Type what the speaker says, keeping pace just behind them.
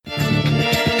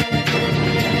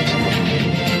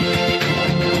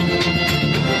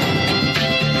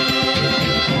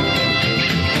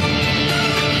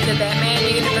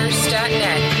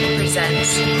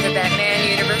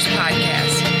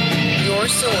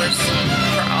source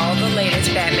for all the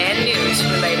latest Batman news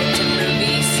related to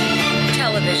movies,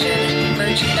 television,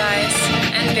 merchandise,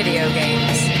 and video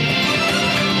games.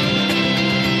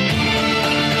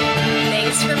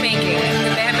 Thanks for making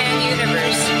the Batman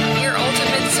Universe your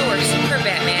ultimate source for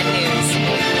Batman news.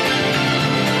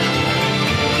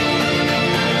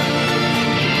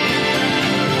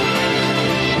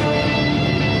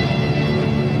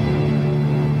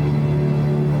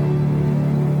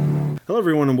 Hello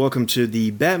everyone and welcome to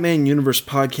the Batman Universe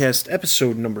Podcast,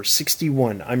 episode number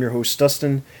 61. I'm your host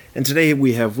Dustin, and today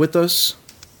we have with us...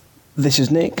 This is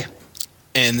Nick.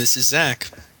 And this is Zach.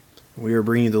 We are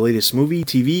bringing you the latest movie,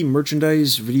 TV,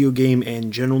 merchandise, video game,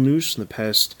 and general news from the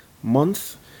past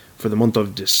month, for the month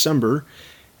of December,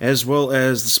 as well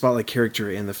as the spotlight character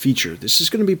and the feature. This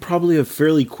is going to be probably a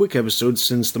fairly quick episode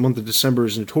since the month of December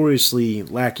is notoriously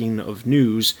lacking of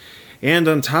news, and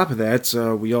on top of that,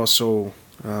 we also...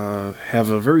 have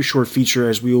a very short feature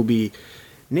as we will be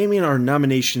naming our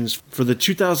nominations for the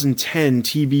 2010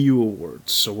 TBU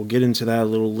Awards. So we'll get into that a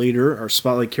little later. Our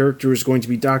spotlight character is going to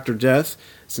be Dr. Death,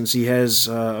 since he has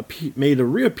made a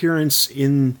reappearance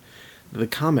in the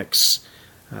comics.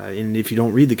 And if you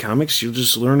don't read the comics, you'll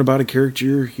just learn about a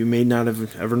character you may not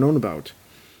have ever known about.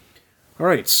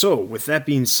 Alright, so with that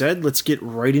being said, let's get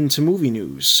right into movie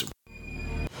news.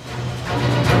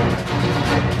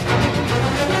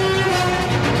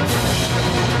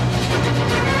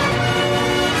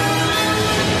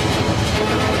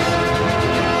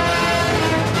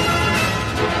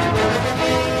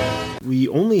 We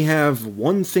only have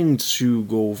one thing to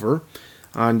go over.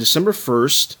 On December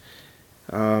 1st,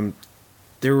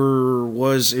 there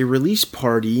was a release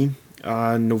party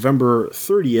on November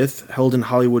 30th held in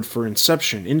Hollywood for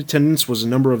Inception. In attendance was a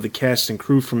number of the cast and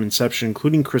crew from Inception,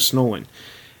 including Chris Nolan.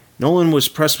 Nolan was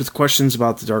pressed with questions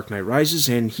about The Dark Knight Rises,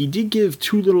 and he did give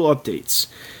two little updates.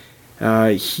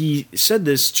 He said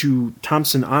this to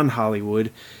Thompson on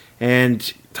Hollywood,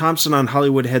 and Thompson on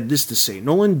Hollywood had this to say.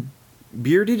 Nolan,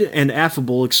 bearded and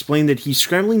affable, explained that he's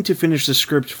scrambling to finish the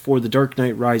script for The Dark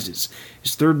Knight Rises,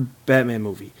 his third Batman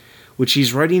movie, which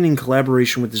he's writing in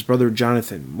collaboration with his brother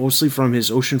Jonathan, mostly from his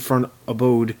oceanfront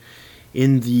abode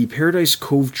in the Paradise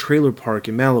Cove trailer park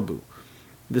in Malibu.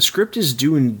 The script is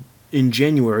due in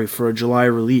January for a July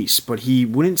release, but he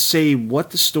wouldn't say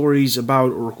what the story's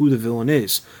about or who the villain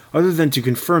is, other than to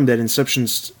confirm that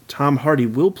Inception's Tom Hardy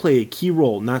will play a key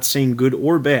role, not saying good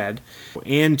or bad,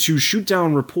 and to shoot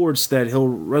down reports that he'll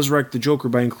resurrect the Joker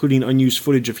by including unused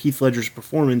footage of Heath Ledger's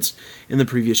performance in the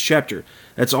previous chapter.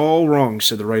 That's all wrong,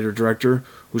 said the writer-director,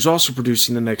 who's also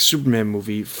producing the next Superman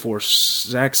movie for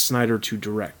Zack Snyder to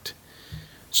direct.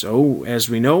 So, as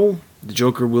we know, the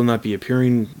Joker will not be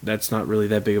appearing. That's not really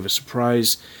that big of a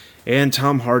surprise. And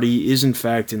Tom Hardy is in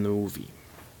fact in the movie.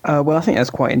 Well, I think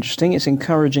that's quite interesting. It's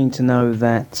encouraging to know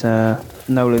that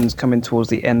Nolan's coming towards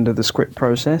the end of the script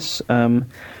process. I'm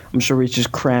sure he's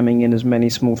just cramming in as many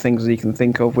small things as he can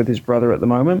think of with his brother at the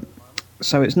moment.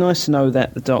 So it's nice to know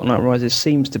that The Dark Knight Rises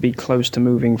seems to be close to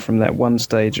moving from that one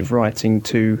stage of writing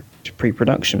to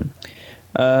pre-production.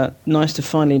 Nice to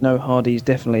finally know Hardy's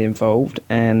definitely involved,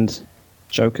 and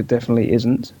Joker definitely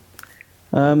isn't.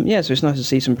 So it's nice to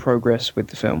see some progress with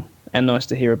the film. And nice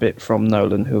to hear a bit from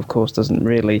Nolan, who of course doesn't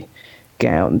really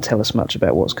get out and tell us much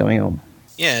about what's going on.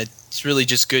 Yeah, it's really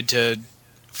just good to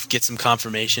get some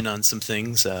confirmation on some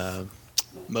things.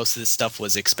 Most of this stuff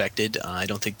was expected. I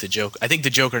think the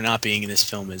Joker not being in this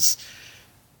film is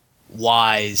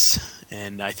wise,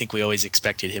 and I think we always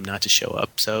expected him not to show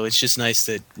up. So it's just nice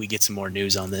that we get some more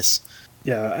news on this.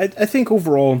 Yeah, I think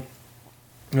overall,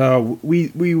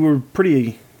 we were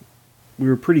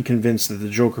pretty convinced that the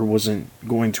Joker wasn't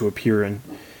going to appear in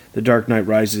The Dark Knight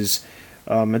Rises.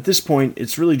 At this point,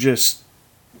 it's really just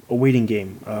a waiting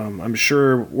game. I'm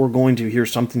sure we're going to hear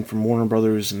something from Warner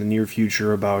Brothers in the near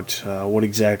future about what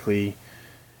exactly,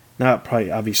 not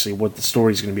probably obviously what the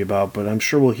story's going to be about, but I'm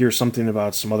sure we'll hear something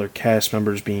about some other cast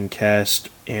members being cast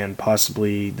and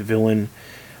possibly the villain.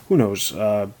 Who knows?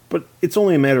 But it's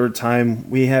only a matter of time.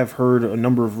 We have heard a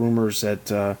number of rumors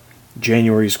that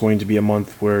January is going to be a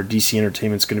month where DC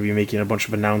Entertainment's going to be making a bunch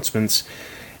of announcements,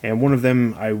 and one of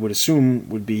them, I would assume,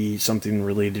 would be something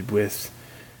related with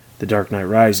The Dark Knight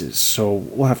Rises, so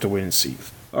we'll have to wait and see.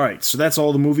 Alright, so that's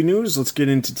all the movie news. Let's get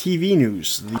into TV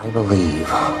news. I believe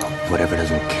whatever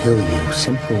doesn't kill you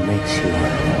simply makes you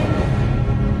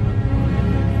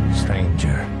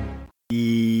stranger.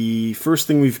 The first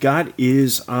thing we've got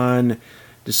is on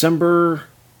December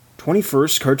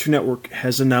 21st, Cartoon Network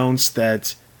has announced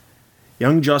that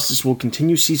Young Justice will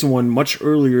continue Season 1 much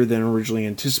earlier than originally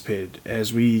anticipated.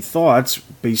 As we thought,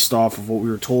 based off of what we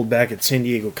were told back at San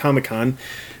Diego Comic-Con,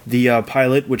 the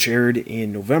pilot, which aired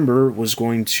in November, was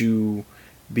going to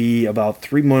be about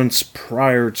 3 months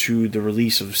prior to the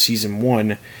release of Season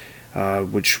 1,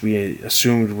 which we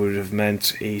assumed would have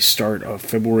meant a start of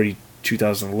February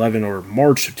 2011 or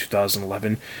March of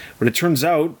 2011. But it turns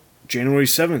out, January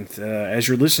 7th, as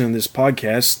you're listening to this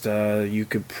podcast, you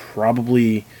could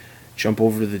probably jump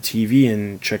over to the TV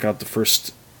and check out the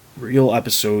first real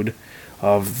episode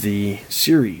of the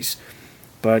series.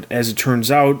 But as it turns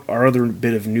out, our other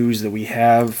bit of news that we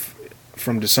have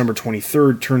from December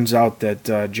 23rd turns out that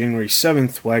January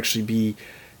 7th will actually be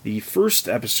the first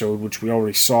episode, which we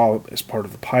already saw as part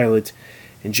of the pilot,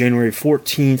 and January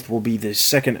 14th will be the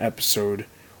second episode,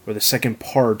 or the second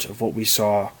part of what we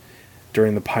saw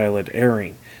during the pilot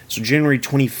airing. So January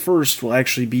 21st will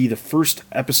actually be the first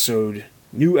episode,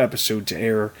 new episode to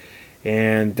air,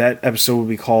 and that episode will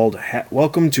be called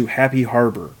Welcome to Happy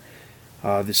Harbor.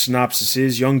 The synopsis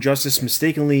is, Young Justice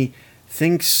mistakenly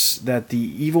thinks that the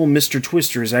evil Mr.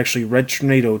 Twister is actually Red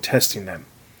Tornado testing them.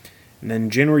 And then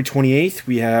January 28th,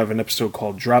 we have an episode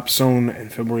called Drop Zone,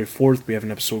 and February 4th, we have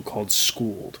an episode called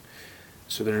Schooled.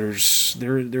 So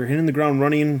they're hitting the ground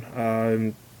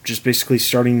running, just basically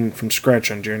starting from scratch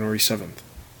on January 7th.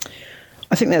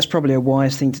 I think that's probably a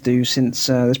wise thing to do, since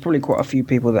there's probably quite a few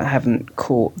people that haven't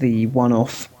caught the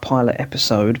one-off pilot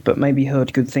episode, but maybe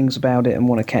heard good things about it and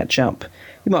want to catch up.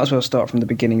 You might as well start from the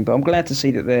beginning, but I'm glad to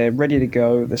see that they're ready to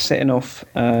go. They're setting off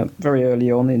very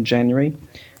early on in January,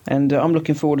 and I'm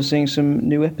looking forward to seeing some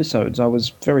new episodes. I was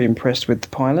very impressed with the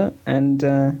pilot,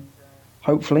 and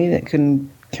hopefully it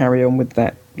can carry on with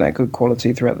that good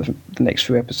quality throughout the next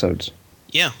few episodes.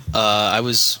 Yeah, I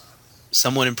was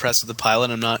somewhat impressed with the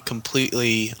pilot. I'm not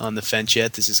completely on the fence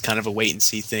yet. This is kind of a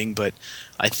wait-and-see thing, but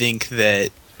I think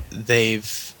that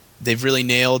they've really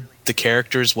nailed the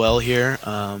characters well here,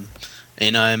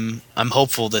 and I'm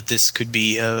hopeful that this could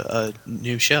be a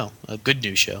new show, a good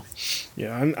new show.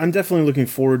 Yeah, I'm definitely looking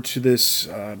forward to this.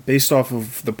 Based off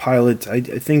of the pilot, I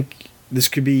think this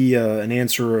could be an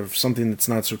answer of something that's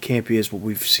not so campy as what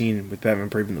we've seen with Batman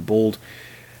Brave and the Bold.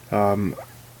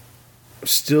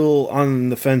 Still on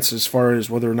the fence as far as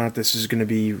whether or not this is going to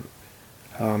be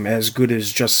as good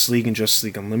as Justice League and Justice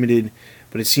League Unlimited,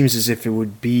 but it seems as if it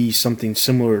would be something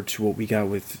similar to what we got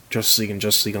with Justice League and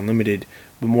Justice League Unlimited,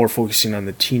 but more focusing on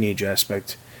the teenage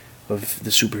aspect of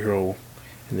the superhero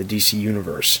in the DC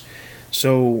universe.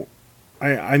 So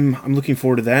I'm looking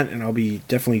forward to that, and I'll be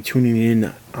definitely tuning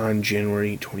in on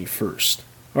January 21st.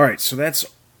 All right, so that's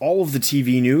all of the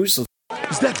TV news.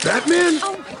 Is that Batman?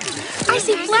 Oh, I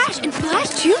see Flash and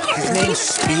Flash Jr. His name's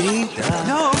Speedy?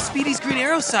 No, Speedy's Green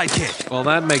Arrow's sidekick. Well,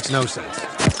 that makes no sense.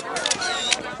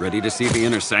 Ready to see the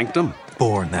inner sanctum?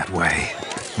 Born that way.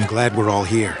 I'm glad we're all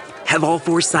here. Have all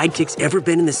four sidekicks ever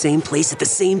been in the same place at the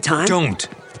same time? Don't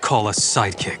call us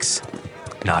sidekicks.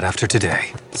 Not after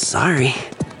today. Sorry.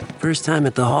 First time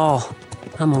at the hall.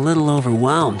 I'm a little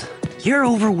overwhelmed. You're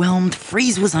overwhelmed.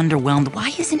 Freeze was underwhelmed.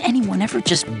 Why isn't anyone ever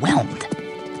just whelmed?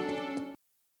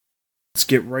 Let's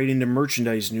get right into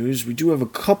merchandise news. We do have a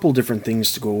couple different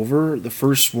things to go over. The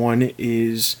first one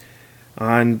is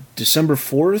on December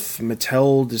 4th,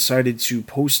 Mattel decided to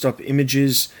post up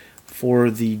images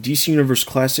for the DC Universe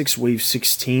Classics Wave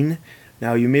 16.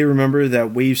 Now, you may remember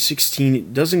that Wave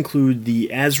 16 does include the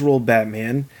Azrael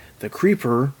Batman, the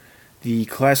Creeper, the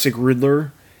Classic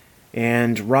Riddler,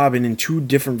 and Robin in two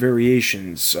different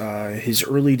variations, his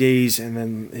early days and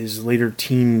then his later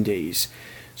teen days.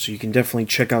 So you can definitely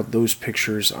check out those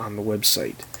pictures on the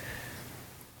website.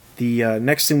 The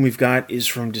next thing we've got is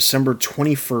from December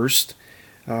 21st.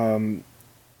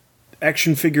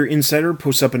 Action Figure Insider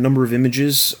posts up a number of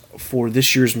images for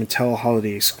this year's Mattel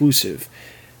Holiday exclusive.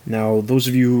 Now, those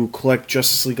of you who collect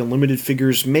Justice League Unlimited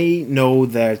figures may know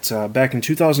that back in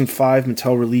 2005,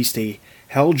 Mattel released a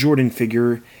Hal Jordan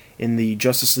figure in the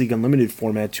Justice League Unlimited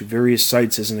format to various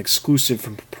sites as an exclusive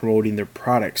for promoting their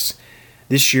products.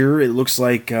 This year, it looks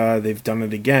like they've done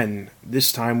it again,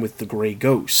 this time with the Grey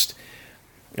Ghost.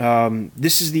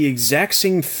 This is the exact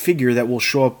same figure that will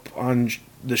show up on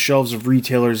the shelves of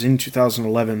retailers in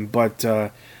 2011,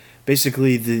 but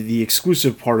basically the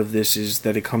exclusive part of this is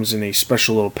that it comes in a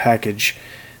special little package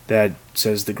that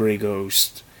says the Grey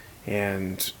Ghost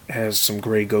and has some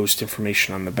Grey Ghost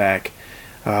information on the back.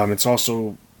 It's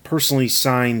also personally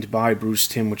signed by Bruce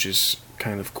Timm, which is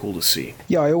kind of cool to see.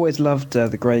 Yeah, I always loved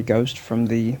the Grey Ghost from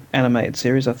the animated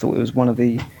series. I thought it was one of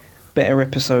the better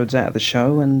episodes out of the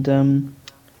show, and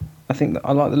I think that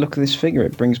I like the look of this figure.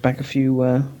 It brings back a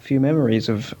few memories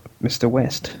of Mr.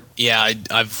 West. Yeah,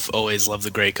 I've always loved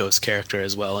the Grey Ghost character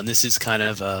as well, and this is kind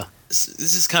of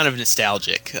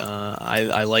nostalgic.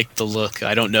 I like the look.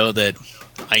 I don't know that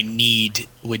I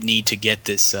would need to get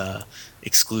this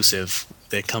exclusive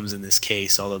that comes in this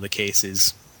case, although the case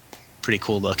is pretty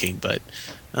cool looking, but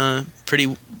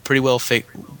pretty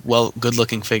good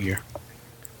looking figure.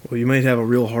 Well, you might have a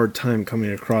real hard time coming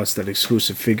across that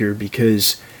exclusive figure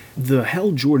because the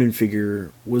Hal Jordan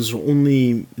figure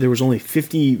there was only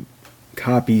 50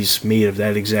 copies made of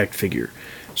that exact figure.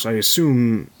 So I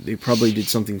assume they probably did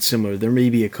something similar. There may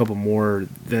be a couple more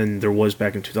than there was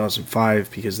back in 2005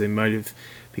 because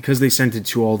they sent it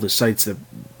to all the sites that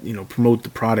promote the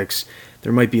products.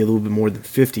 There might be a little bit more than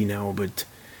 50 now, but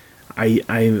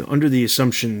I'm under the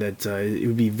assumption that it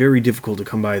would be very difficult to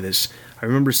come by this. I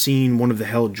remember seeing one of the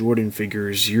Hal Jordan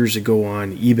figures years ago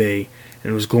on eBay,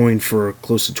 and it was going for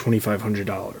close to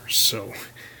 $2,500. So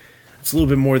it's a little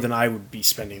bit more than I would be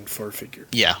spending for a figure.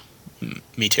 Yeah,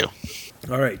 me too.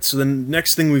 All right, so the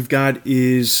next thing we've got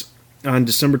is on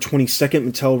December 22nd,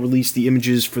 Mattel released the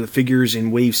images for the figures in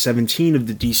Wave 17 of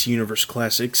the DC Universe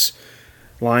Classics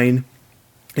line.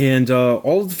 And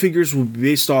all of the figures will be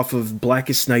based off of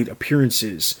Blackest Night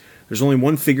appearances. There's only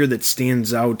one figure that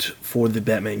stands out for the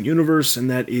Batman universe, and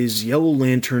that is Yellow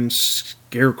Lantern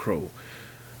Scarecrow,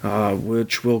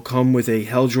 which will come with a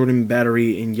Hal Jordan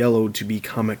battery in yellow to be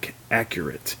comic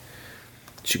accurate.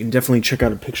 So you can definitely check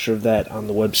out a picture of that on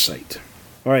the website.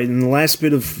 Alright, and the last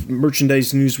bit of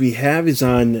merchandise news we have is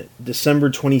on December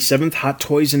 27th, Hot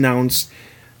Toys announced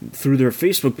through their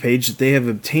Facebook page that they have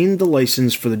obtained the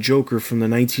license for the Joker from the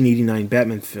 1989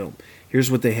 Batman film. Here's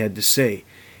what they had to say.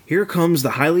 Here comes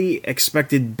the highly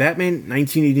expected Batman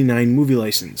 1989 movie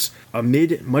license.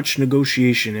 Amid much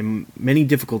negotiation and many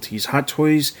difficulties, Hot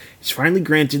Toys is finally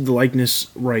granted the likeness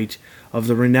right of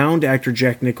the renowned actor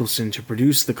Jack Nicholson to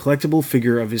produce the collectible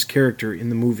figure of his character in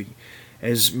the movie.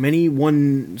 As many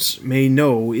ones may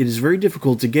know, it is very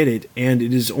difficult to get it, and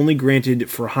it is only granted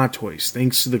for Hot Toys,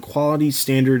 thanks to the quality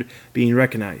standard being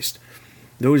recognized.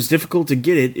 Though it is difficult to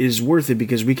get it, it is worth it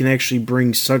because we can actually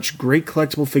bring such great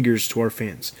collectible figures to our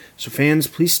fans. So fans,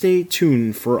 please stay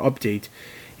tuned for an update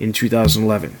in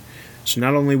 2011. So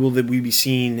not only will we be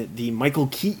seeing the Michael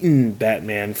Keaton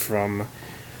Batman from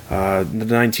the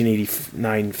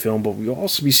 1989 film, but we'll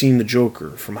also be seeing the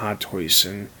Joker from Hot Toys,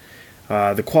 and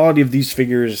the quality of these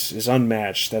figures is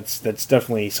unmatched. That's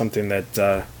definitely something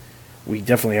that we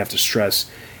definitely have to stress.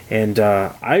 And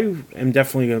I am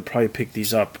definitely going to probably pick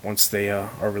these up once they are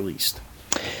released.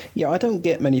 Yeah, I don't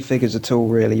get many figures at all,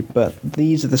 really, but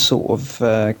these are the sort of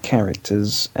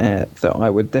characters that I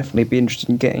would definitely be interested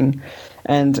in getting.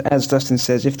 And as Dustin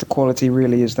says, if the quality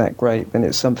really is that great, then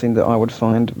it's something that I would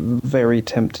find very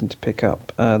tempting to pick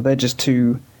up. They're just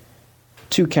two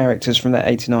characters from that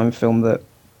 89 film that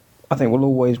I think will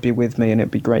always be with me, and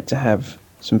it'd be great to have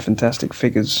some fantastic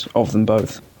figures of them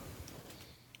both.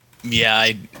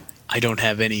 Yeah, I don't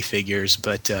have any figures,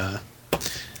 but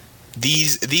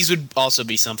these would also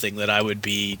be something that I would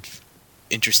be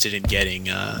interested in getting.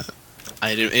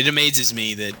 It amazes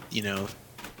me that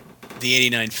the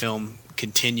 '89 film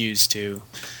continues to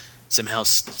somehow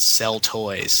sell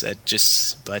toys.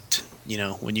 But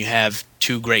when you have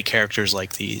two great characters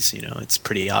like these, it's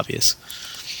pretty obvious.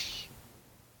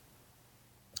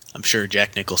 I'm sure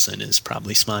Jack Nicholson is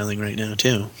probably smiling right now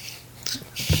too.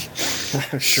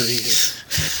 I'm sure he is.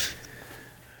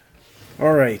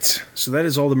 All right, so that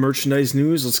is all the merchandise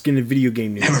news. Let's get into video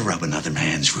game news. Never rub another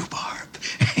man's rhubarb.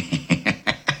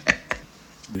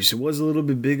 It was a little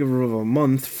bit bigger of a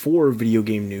month for video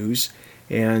game news,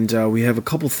 and we have a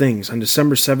couple things. On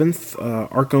December 7th,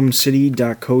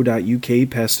 ArkhamCity.co.uk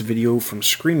passed a video from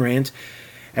Screen Rant.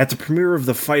 At the premiere of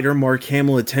The Fighter, Mark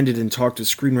Hamill attended and talked to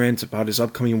Screen Rant about his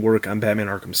upcoming work on Batman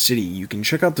Arkham City. You can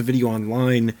check out the video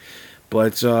online,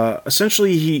 but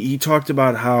essentially he talked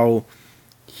about how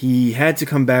he had to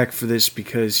come back for this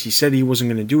because he said he wasn't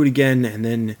going to do it again, and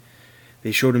then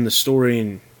they showed him the story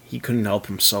and he couldn't help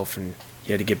himself and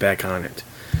he had to get back on it.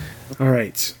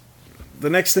 Alright, the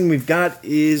next thing we've got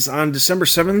is on December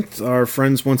 7th, our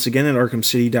friends once again at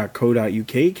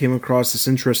ArkhamCity.co.uk came across this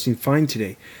interesting find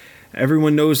today.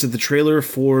 Everyone knows that the trailer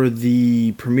for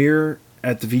the premiere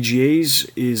at the VGAs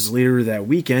is later that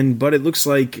weekend, but it looks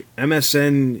like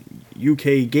MSN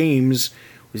UK Games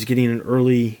was getting an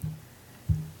early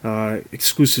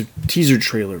exclusive teaser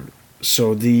trailer.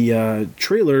 So the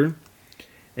trailer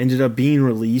ended up being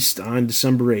released on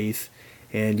December 8th,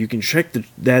 and you can check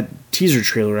that teaser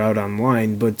trailer out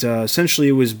online, but essentially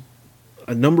it was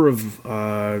a number of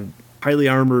highly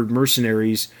armored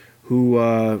mercenaries who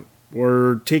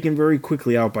were taken very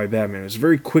quickly out by Batman. It was a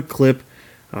very quick clip.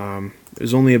 It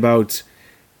was only about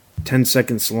 10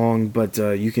 seconds long, but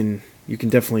you can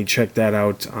definitely check that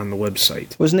out on the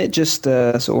website. Wasn't it just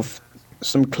sort of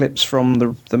some clips from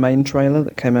the main trailer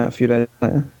that came out a few days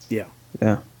later? Yeah.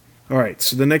 Yeah. All right,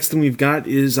 so the next thing we've got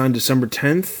is on December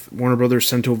 10th, Warner Brothers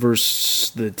sent over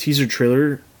the teaser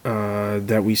trailer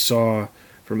that we saw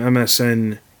from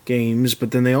MSN Games,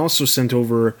 but then they also sent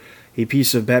over a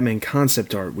piece of Batman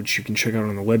concept art, which you can check out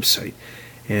on the website.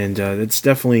 And that's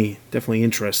definitely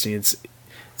interesting. It's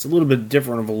a little bit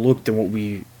different of a look than what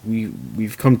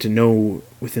we've come to know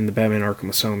within the Batman Arkham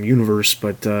Asylum universe,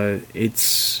 but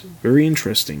it's very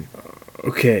interesting.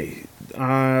 Okay.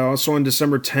 Also on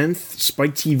December 10th,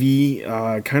 Spike TV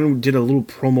kind of did a little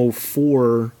promo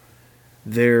for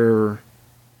their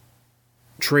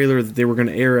trailer that they were going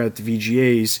to air at the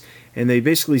VGAs, and they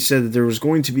basically said that there was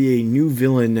going to be a new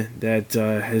villain that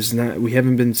we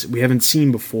haven't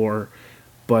seen before,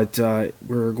 but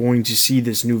we're going to see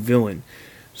this new villain.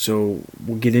 So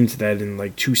we'll get into that in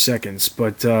like 2 seconds.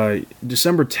 But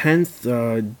December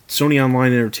 10th, Sony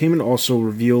Online Entertainment also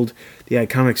revealed the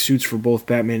iconic suits for both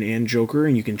Batman and Joker,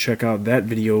 and you can check out that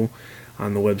video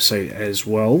on the website as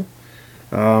well.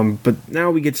 But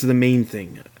now we get to the main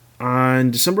thing.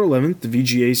 On December 11th, the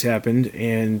VGAs happened,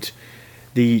 and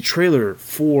the trailer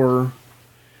for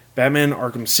Batman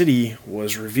Arkham City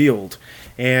was revealed.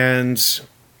 And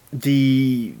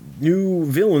the new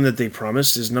villain that they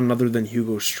promised is none other than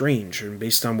Hugo Strange. And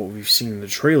based on what we've seen in the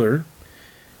trailer,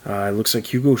 it looks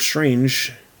like Hugo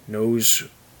Strange knows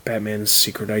Batman's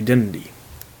secret identity.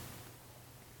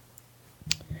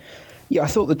 Yeah, I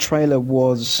thought the trailer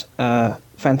was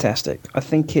fantastic. I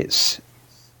think it's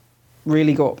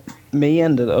really got me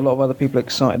and a lot of other people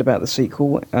excited about the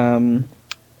sequel.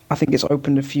 I think it's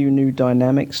opened a few new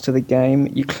dynamics to the game.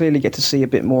 You clearly get to see a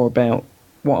bit more about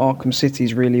what Arkham City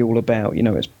is really all about. You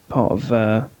know, it's part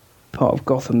of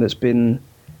Gotham that's been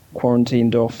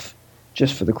quarantined off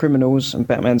just for the criminals, and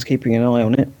Batman's keeping an eye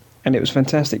on it. And it was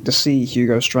fantastic to see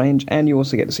Hugo Strange, and you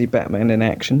also get to see Batman in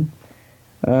action.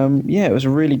 Yeah, it was a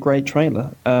really great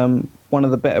trailer. One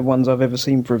of the better ones I've ever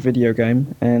seen for a video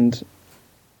game, and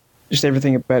just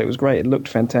everything about it was great. It looked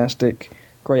fantastic,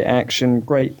 great action,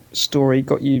 great story,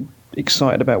 got you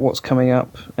excited about what's coming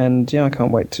up, and yeah, I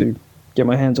can't wait to get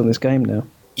my hands on this game now.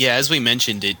 Yeah, as we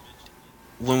mentioned it,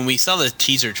 when we saw the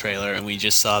teaser trailer and we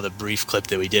just saw the brief clip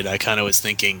that we did, I kind of was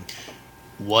thinking,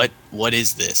 what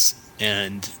is this?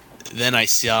 And then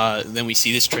we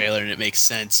see this trailer and it makes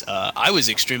sense. I was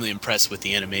extremely impressed with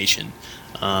the animation,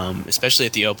 especially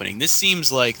at the opening. This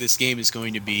seems like this game is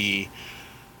going to be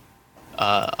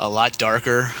a lot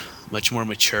darker, much more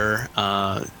mature,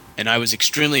 and I was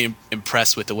extremely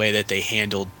impressed with the way that they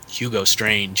handled Hugo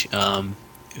Strange,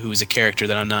 who is a character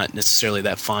that I'm not necessarily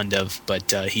that fond of,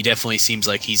 but he definitely seems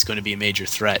like he's going to be a major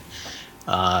threat.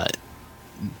 I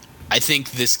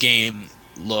think this game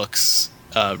looks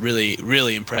really,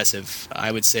 really impressive.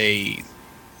 I would say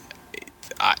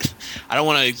I don't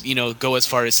want to go as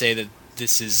far as say that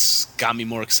this has got me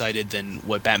more excited than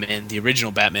what the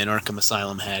original Batman Arkham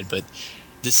Asylum had, but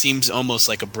this seems almost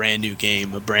like a brand new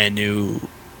game,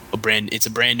 it's a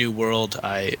brand new world.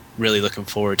 I really looking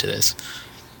forward to this.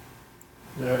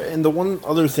 And the one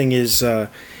other thing is,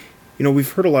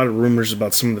 we've heard a lot of rumors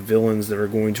about some of the villains that are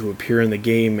going to appear in the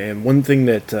game, and one thing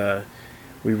that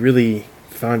we really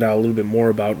found out a little bit more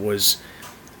about was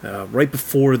right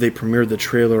before they premiered the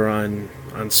trailer on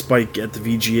Spike at the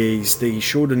VGAs, they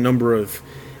showed a number of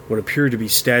what appeared to be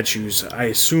statues. I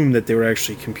assume that they were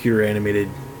actually computer animated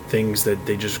things that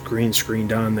they just green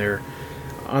screened on there.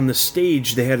 On the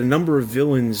stage, they had a number of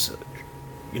villains,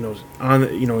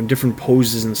 in different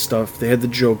poses and stuff. They had the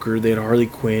Joker, they had Harley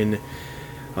Quinn,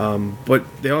 but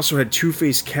they also had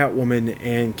Two-Face, Catwoman,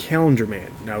 and Calendar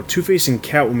Man. Now, Two-Face and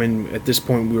Catwoman, at this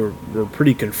point, were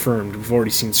pretty confirmed. We've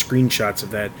already seen screenshots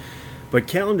of that. But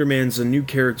Calendar Man's a new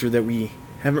character that we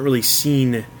haven't really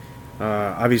seen.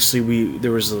 Obviously,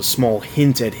 there was a small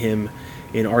hint at him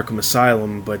in Arkham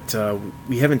Asylum, but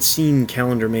we haven't seen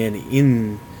Calendar Man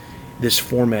in this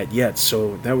format yet,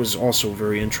 so that was also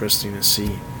very interesting to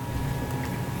see.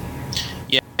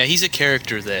 Yeah, he's a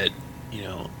character that,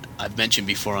 I've mentioned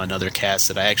before on other casts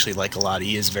that I actually like a lot.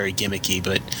 He is very gimmicky,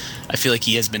 but I feel like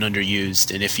he has been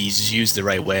underused, and if he's used the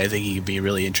right way, I think he could be a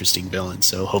really interesting villain,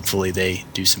 so hopefully they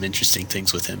do some interesting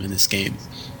things with him in this game.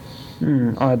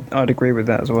 I'd agree with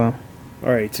that as well.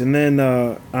 Alright, and then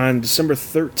on December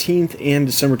 13th and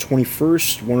December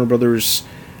 21st, Warner Brothers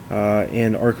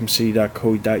and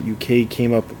ArkhamCity.co.uk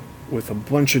came up with a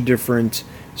bunch of different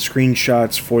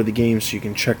screenshots for the game, so you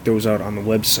can check those out on the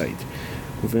website.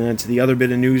 Moving on to the other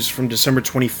bit of news from December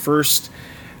 21st.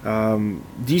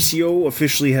 DCO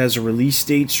officially has a release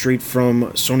date straight from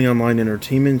Sony Online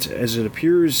Entertainment. As it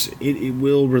appears, it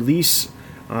will release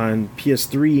on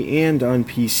PS3 and on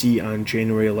PC on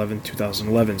January 11,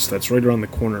 2011. So that's right around the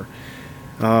corner.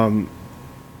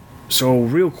 So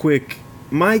real quick,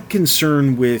 my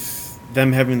concern with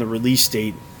them having the release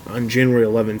date on January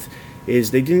 11th is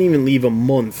they didn't even leave a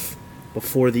month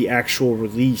before the actual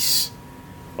release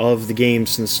of the game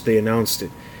since they announced it.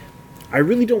 I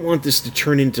really don't want this to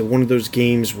turn into one of those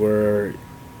games where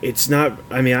it's not.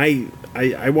 I mean,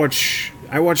 I watch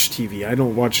TV. I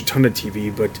don't watch a ton of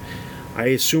TV, but I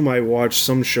assume I watch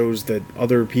some shows that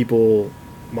other people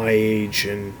my age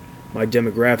and my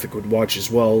demographic would watch as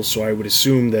well. So I would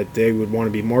assume that they would want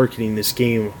to be marketing this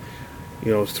game,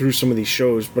 through some of these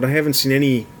shows. But I haven't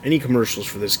seen any commercials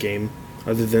for this game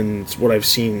other than what I've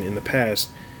seen in the past.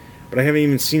 But I haven't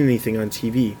even seen anything on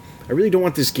TV. I really don't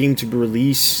want this game to be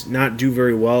released, not do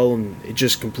very well, and it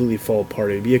just completely fall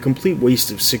apart. It'd be a complete waste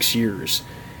of 6 years.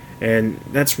 And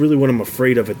that's really what I'm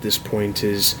afraid of at this point,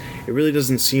 is it really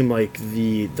doesn't seem like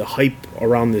the hype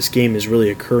around this game is really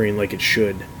occurring like it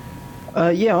should.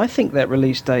 Yeah, I think that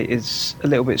release date is a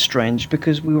little bit strange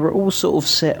because we were all sort of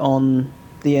set on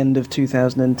the end of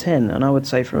 2010, and I would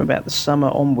say from about the summer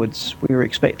onwards, we were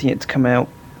expecting it to come out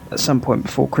at some point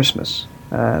before Christmas.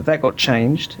 That got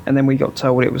changed, and then we got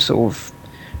told it was sort of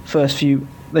first few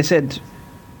months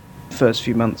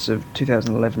of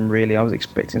 2011, really. I was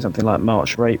expecting something like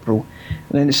March or April,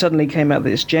 and then it suddenly came out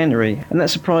that it's January, and that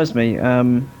surprised me,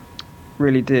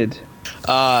 really did.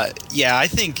 Yeah, I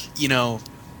think,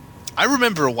 I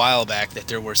remember a while back that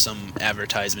there were some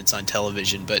advertisements on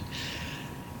television, but,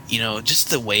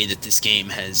 just the way that this game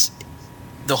has...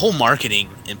 The whole marketing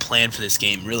and plan for this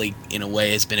game really, in a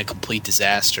way, has been a complete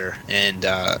disaster. And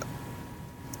I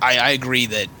agree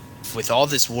that with all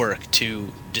this work,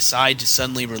 to decide to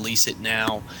suddenly release it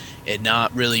now and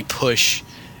not really push,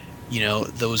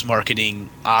 those marketing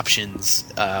options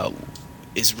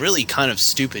is really kind of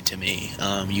stupid to me.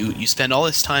 You spend all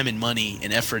this time and money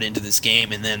and effort into this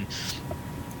game, and then,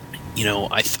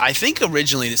 I think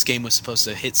originally this game was supposed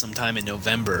to hit sometime in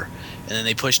November, and then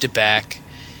they pushed it back.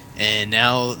 And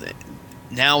now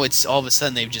it's all of a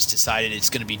sudden they've just decided it's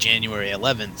going to be January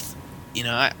 11th.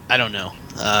 I don't know.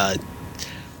 I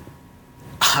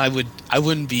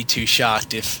wouldn't be too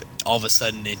shocked if all of a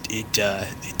sudden it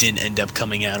didn't end up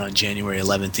coming out on January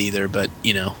 11th either. But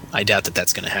I doubt that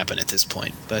that's going to happen at this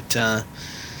point. But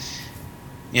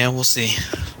yeah, we'll see.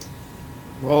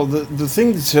 Well, the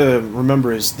thing to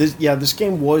remember is this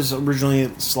game was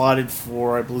originally slotted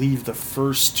for, I believe, the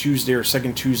first Tuesday or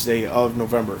second Tuesday of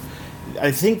November.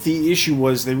 I think the issue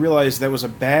was they realized that was a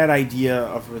bad idea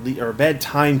or a bad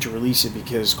time to release it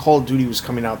because Call of Duty was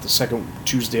coming out the second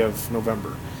Tuesday of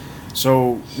November.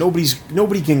 So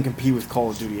nobody can compete with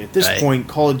Call of Duty. At this point,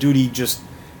 Call of Duty just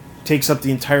takes up the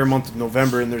entire month of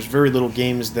November, and there's very little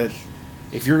games that...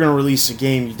 If you're going to release a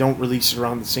game, you don't release it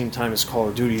around the same time as Call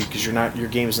of Duty because your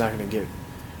game is not going to get,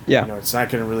 it's not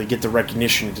going to really get the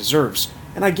recognition it deserves.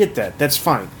 And I get that. That's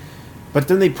fine. But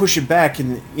then they push it back,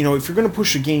 and if you're going to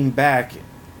push a game back,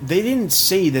 they didn't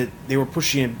say that they were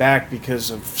pushing it back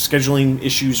because of scheduling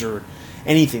issues or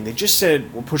anything. They just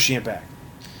said we're pushing it back.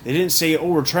 They didn't say,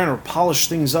 we're trying to polish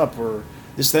things up or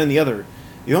this, that, and the other.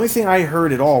 The only thing I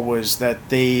heard at all was that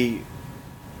they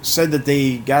said that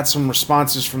they got some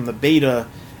responses from the beta,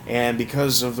 and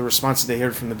because of the responses they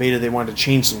heard from the beta, they wanted to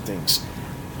change some things.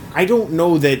 I don't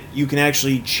know that you can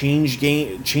actually change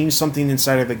something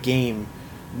inside of a game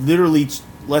literally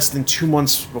less than 2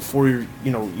 months before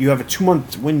you have a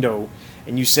 2-month window,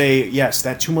 and you say, yes,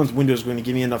 that 2-month window is going to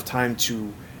give me enough time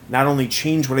to not only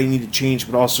change what I need to change,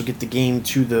 but also get the game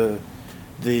to the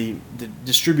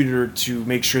distributor to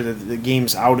make sure that the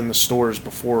game's out in the stores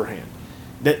beforehand.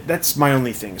 That's my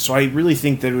only thing. So I really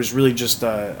think that it was really just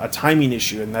a timing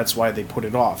issue, and that's why they put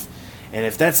it off. And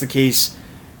if that's the case,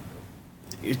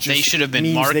 it just they should have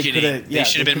been marketing. They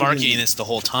should have been marketing this the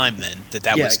whole time. Then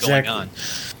that was going on.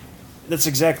 That's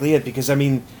exactly it. Because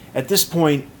at this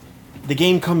point, the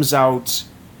game comes out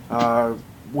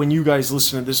when you guys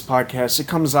listen to this podcast. It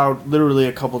comes out literally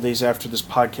a couple days after this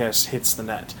podcast hits the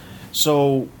net.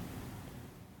 So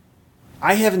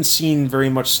I haven't seen very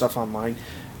much stuff online.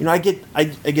 I get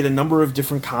a number of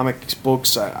different comic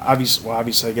books. Obviously,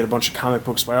 I get a bunch of comic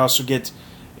books, but I also get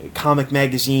comic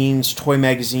magazines, toy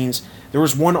magazines. There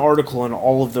was one article in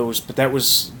all of those, but that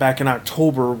was back in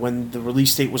October when the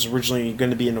release date was originally going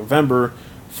to be in November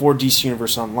for DC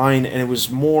Universe Online, and it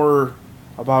was more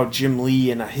about Jim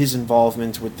Lee and his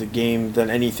involvement with the game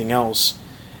than anything else.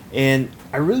 And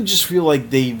I really just feel like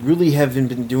they really haven't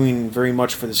been doing very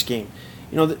much for this game.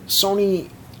 Sony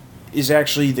is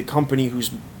actually the company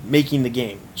who's making the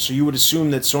game. So you would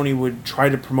assume that Sony would try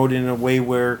to promote it in a way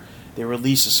where they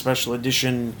release a special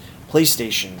edition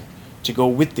PlayStation to go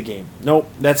with the game. Nope,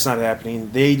 that's not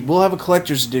happening. They will have a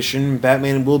collector's edition.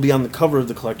 Batman will be on the cover of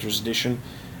the collector's edition,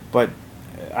 but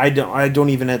I don't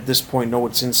even at this point know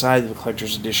what's inside the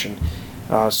collector's edition.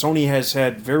 Sony has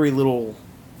had very little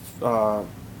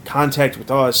contact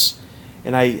with us,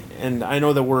 and I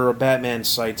know that we're a Batman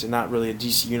site and not really a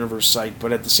DC Universe site,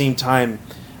 but at the same time,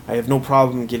 I have no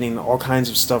problem getting all kinds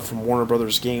of stuff from Warner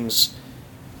Brothers games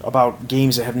about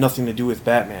games that have nothing to do with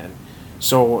Batman.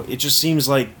 So it just seems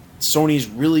like Sony's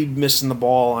really missing the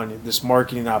ball on this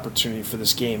marketing opportunity for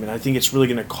this game, and I think it's really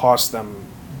going to cost them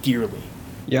dearly.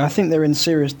 Yeah, I think they're in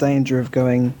serious danger of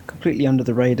going completely under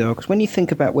the radar, because when you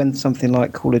think about when something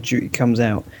like Call of Duty comes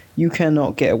out, you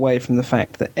cannot get away from the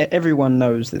fact that everyone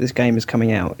knows that this game is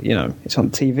coming out. It's on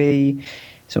TV,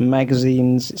 it's on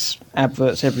magazines, it's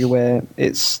adverts everywhere.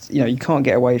 It's, you can't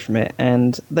get away from it,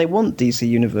 and they want DC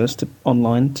Universe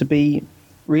Online to be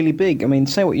really big. I mean,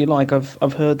 say what you like,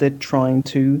 I've heard they're trying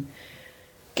to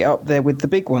get up there with the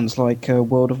big ones like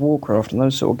World of Warcraft and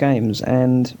those sort of games,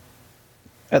 and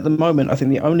at the moment, I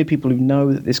think the only people who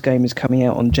know that this game is coming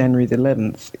out on January the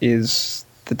 11th is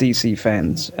the DC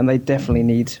fans, and they definitely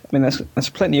need... I mean, that's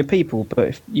plenty of people, but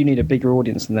if you need a bigger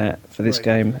audience than that for this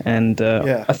game, and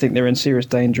I think they're in serious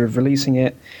danger of releasing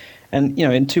it. And,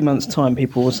 in 2 months' time,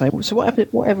 people will say, so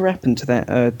whatever happened to that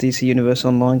DC Universe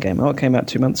Online game? Oh, it came out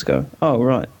 2 months ago. Oh,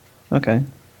 right. Okay.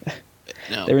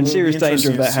 No. They're in serious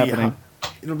danger of that happening.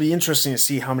 It'll be interesting to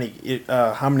see how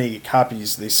many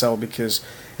copies they sell, because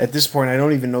at this point I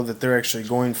don't even know that they're actually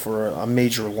going for a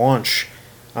major launch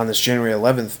on this January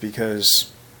 11th,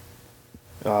 because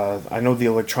I know the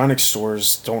electronic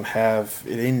stores don't have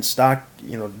it in stock,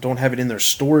 don't have it in their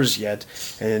stores yet,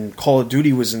 and Call of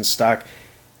Duty was in stock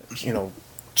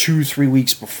 2-3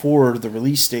 weeks before the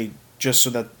release date, just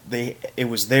so that it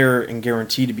was there and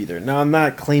guaranteed to be there. Now, I'm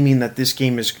not claiming that this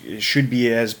game should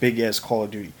be as big as Call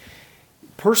of Duty.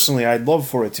 Personally, I'd love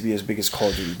for it to be as big as Call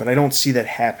of Duty, but I don't see that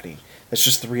happening. That's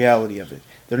just the reality of it.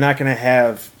 They're not going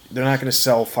to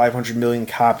sell 500 million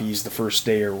copies the first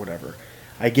day or whatever.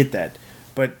 I get that.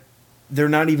 But they're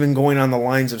not even going on the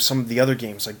lines of some of the other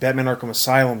games, like Batman Arkham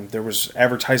Asylum. There was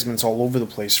advertisements all over the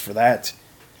place for that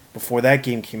before that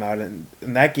game came out, and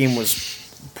that game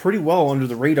was pretty well under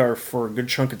the radar for a good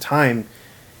chunk of time.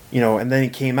 And then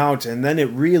it came out, and then it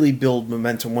really built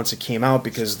momentum once it came out,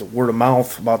 because the word of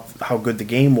mouth about how good the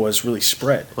game was really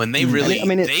spread. When they really,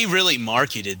 they really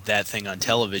marketed that thing on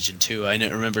television too. I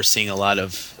remember seeing a lot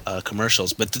of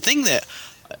commercials. But the thing that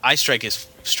I strike as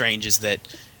strange is that,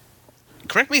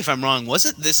 correct me if I'm wrong,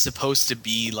 wasn't this supposed to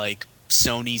be like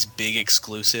Sony's big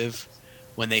exclusive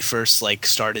when they first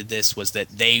started this? Was that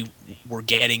they were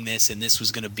getting this, and this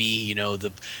was going to be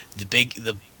the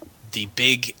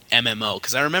big MMO,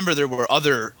 because I remember there were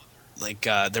other,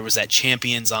 there was that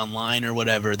Champions Online or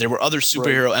whatever. There were other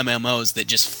superhero MMOs that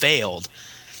just failed,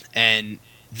 and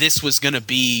this was going to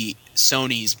be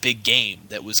Sony's big game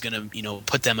that was going to,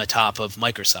 put them atop of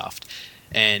Microsoft.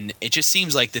 And it just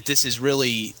seems like that this is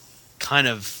really kind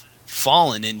of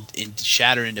fallen and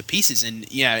shattered into pieces. And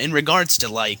yeah, in regards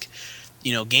to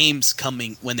games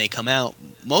coming when they come out,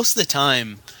 most of the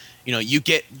time, you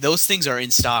get those things are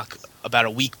in stock about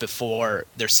a week before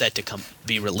they're set to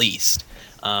be released.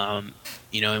 And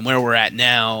where we're at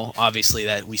now, obviously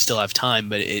that we still have time,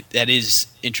 but that is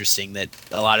interesting that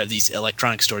a lot of these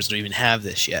electronic stores don't even have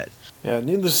this yet. Yeah,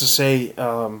 needless to say,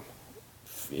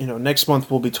 next month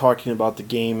we'll be talking about the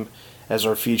game as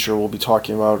our feature. We'll be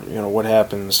talking about what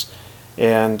happens,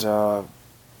 and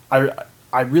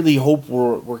I really hope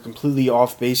we're completely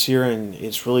off base here, and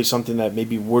it's really something that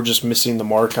maybe we're just missing the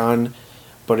mark on.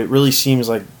 But it really seems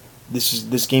like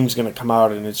this game's going to come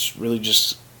out, and it's really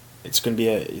just it's going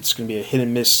to be a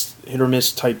hit or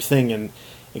miss type thing, and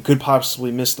it could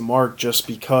possibly miss the mark just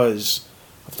because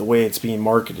of the way it's being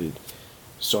marketed.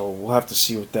 So we'll have to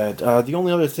see with that. The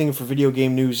only other thing for video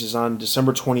game news is on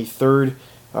December 23rd,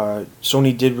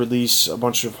 Sony did release a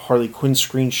bunch of Harley Quinn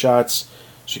screenshots,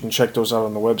 so you can check those out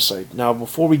on the website. Now,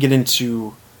 before we get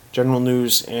into general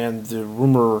news and the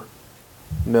rumor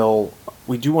mill,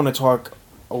 we do want to talk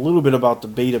a little bit about the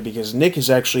beta, because Nick has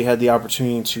actually had the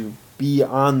opportunity to be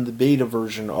on the beta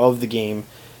version of the game,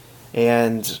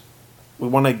 and we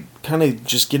want to kind of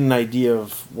just get an idea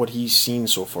of what he's seen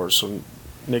so far. So,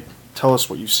 Nick, tell us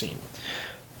what you've seen.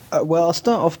 Well, I'll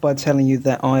start off by telling you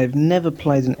that I've never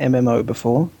played an MMO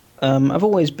before. I've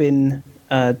always been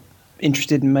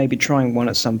interested in maybe trying one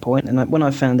at some point, and when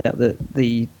I found out that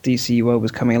the DCUO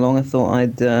was coming along, I thought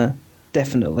I'd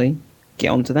definitely get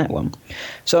onto that one.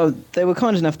 So they were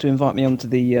kind enough to invite me onto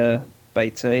the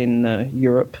beta in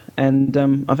Europe, and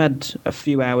I've had a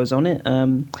few hours on it.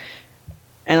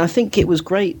 And I think it was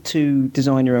great to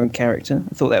design your own character.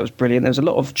 I thought that was brilliant. There was a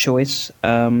lot of choice,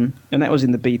 and that was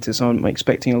in the beta, so I'm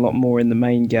expecting a lot more in the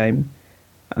main game.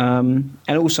 And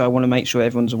also, I want to make sure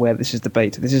everyone's aware this is the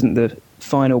beta. This isn't the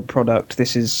final product.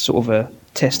 This is sort of a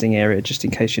testing area, just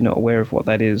in case you're not aware of what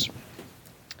that is.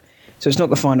 So it's not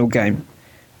the final game.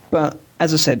 But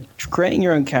as I said, creating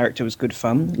your own character was good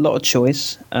fun. A lot of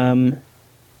choice, and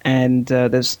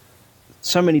there's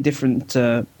so many different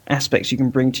aspects you can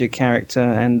bring to your character,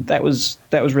 and that was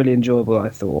really enjoyable, I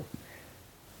thought.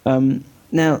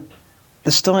 Now,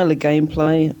 the style of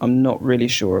gameplay, I'm not really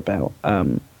sure about.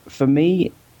 For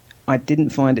me, I didn't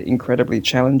find it incredibly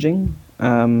challenging.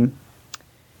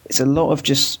 It's a lot of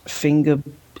just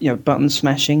button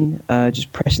smashing,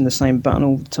 just pressing the same button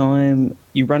all the time.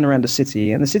 You run around a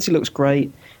city, and the city looks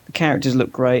great, the characters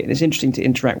look great, and it's interesting to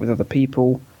interact with other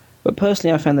people. But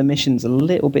personally, I found the missions a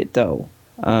little bit dull.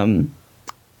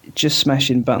 Just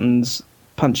smashing buttons,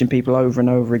 punching people over and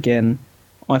over again,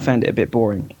 I found it a bit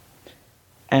boring.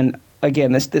 And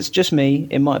again, that's just me.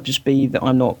 It might just be that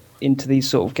I'm not into these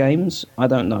sort of games. I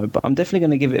don't know, but I'm definitely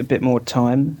going to give it a bit more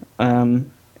time.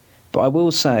 But I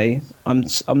will say, I'm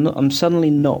suddenly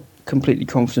not completely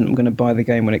confident I'm going to buy the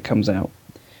game when it comes out.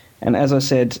 And as I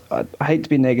said, I hate to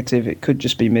be negative. It could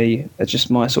just be me. It's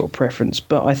just my sort of preference.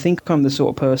 But I think I'm the sort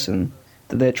of person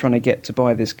that they're trying to get to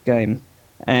buy this game.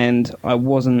 And I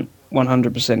wasn't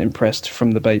 100% impressed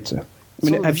from the beta. I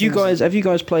mean, have you guys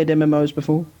played MMOs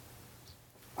before?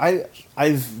 I've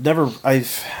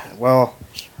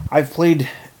played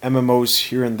MMOs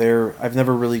here and there. I've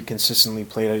never really consistently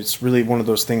played it. It's really one of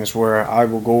those things where I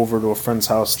will go over to a friend's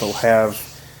house, they'll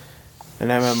have an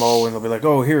MMO, and they'll be like,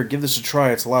 oh, here, give this a try,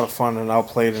 it's a lot of fun, and I'll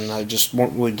play it, and I just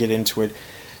won't really get into it.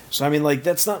 So, I mean, like,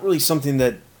 that's not really something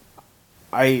that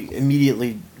I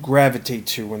immediately gravitate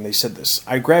to when they said this.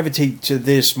 I gravitate to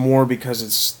this more because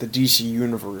it's the DC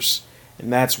universe,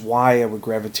 and that's why I would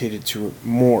gravitate to it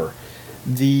more.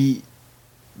 The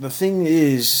thing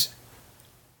is,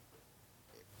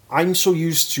 I'm so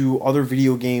used to other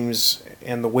video games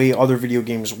and the way other video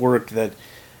games work that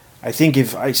I think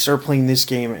if I start playing this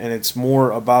game and it's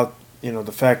more about,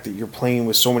 the fact that you're playing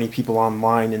with so many people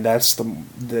online and that's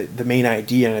the main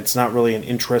idea, and it's not really an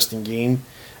interesting game,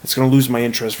 it's going to lose my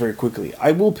interest very quickly.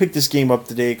 I will pick this game up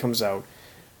the day it comes out,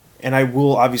 and I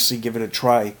will obviously give it a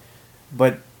try,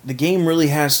 but the game really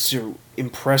has to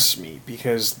impress me,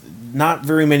 because not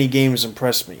very many games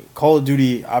impress me. Call of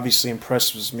Duty obviously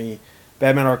impresses me.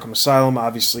 Batman Arkham Asylum,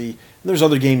 obviously. There's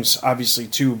other games, obviously,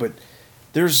 too, but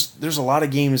there's a lot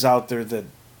of games out there that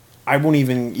I won't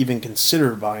even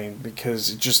consider buying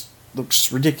because it just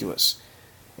looks ridiculous.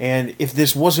 And if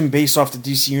this wasn't based off the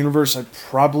DC Universe, I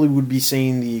probably would be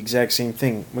saying the exact same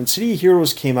thing. When City of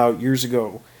Heroes came out years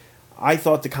ago, I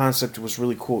thought the concept was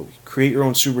really cool. You create your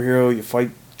own superhero, you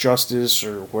fight justice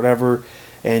or whatever,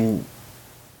 and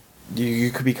you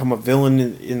could become a villain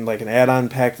in like an add-on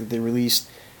pack that they released.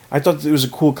 I thought it was a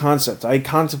cool concept. I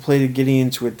contemplated getting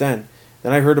into it then.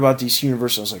 Then I heard about DC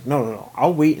Universe, and I was like, no,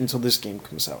 I'll wait until this game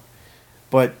comes out.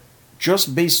 But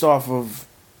just based off of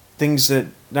things that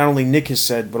not only Nick has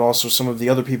said, but also some of the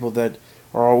other people that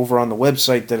are over on the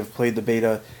website that have played the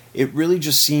beta, it really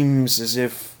just seems as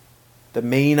if the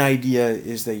main idea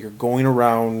is that you're going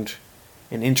around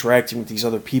and interacting with these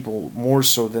other people more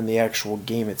so than the actual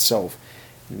game itself.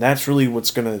 And that's really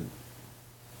what's going to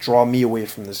draw me away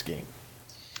from this game.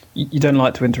 You don't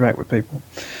like to interact with people?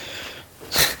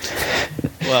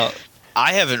 Well,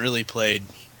 I haven't really played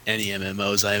any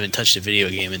MMOs. I haven't touched a video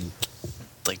game in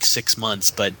like 6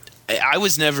 months, but I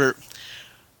was never...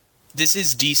 This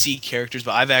is DC characters,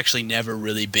 but I've actually never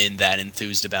really been that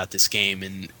enthused about this game,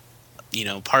 and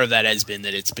part of that has been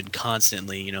that it's been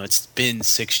constantly, it's been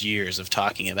 6 years of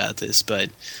talking about this, but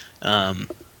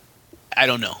I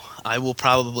don't know. I will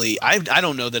probably... I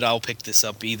don't know that I'll pick this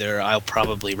up either. I'll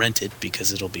probably rent it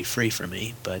because it'll be free for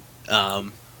me, but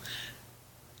I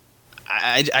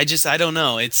don't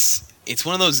know. It's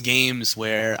one of those games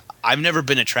where I've never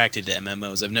been attracted to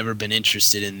MMOs. I've never been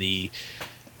interested in the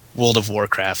World of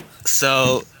Warcraft.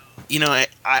 So,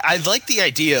 I like the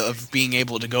idea of being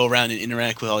able to go around and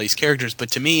interact with all these characters, but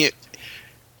to me,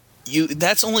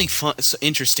 that's only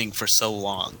interesting for so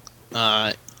long.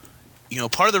 Part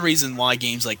of the reason why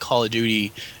games like Call of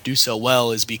Duty do so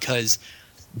well is because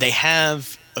they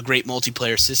have a great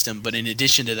multiplayer system, but in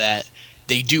addition to that,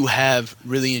 they do have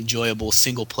really enjoyable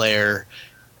single-player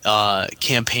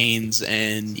campaigns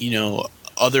and, you know,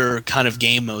 other kind of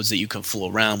game modes that you can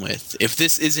fool around with. If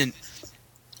this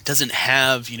doesn't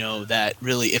have, you know, that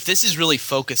really, if this is really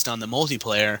focused on the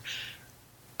multiplayer,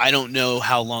 I don't know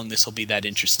how long this will be that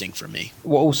interesting for me.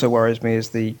 What also worries me is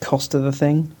the cost of the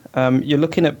thing. You're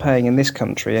looking at paying in this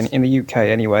country, and in the UK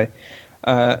anyway,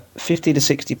 £50 to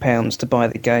 £60 to buy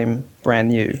the game brand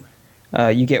new.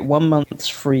 You get 1 month's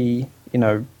free, you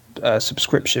know,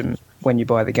 subscription when you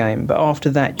buy the game, but after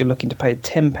that you're looking to pay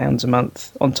 £10 a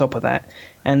month on top of that.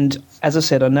 And as I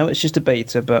said, I know it's just a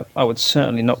beta, but I would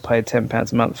certainly not pay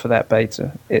 £10 a month for that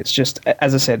beta. It's just,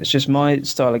 as I said, it's just my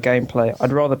style of gameplay.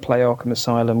 I'd rather play Arkham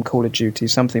Asylum, Call of Duty,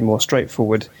 something more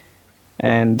straightforward,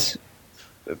 and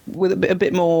with a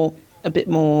bit more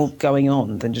going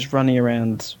on than just running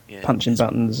around punching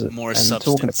buttons and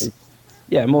talking to people.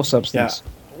 Yeah, more substance.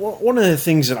 Yeah. One of the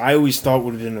things that I always thought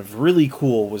would have been really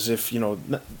cool was if, you know,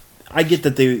 I get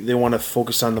that they want to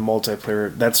focus on the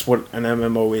multiplayer. That's what an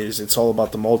MMO is. It's all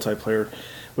about the multiplayer.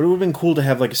 But it would have been cool to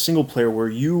have like a single player where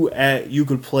you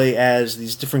could play as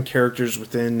these different characters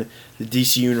within the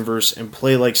DC universe and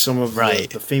play like some of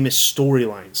the famous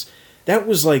storylines. That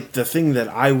was like the thing that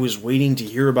I was waiting to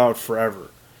hear about forever.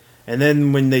 And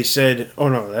then when they said, oh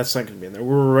no, that's not going to be in there.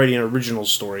 We're writing an original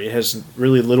story. It has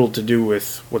really little to do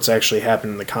with what's actually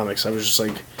happened in the comics. I was just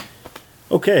like,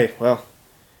 okay, well,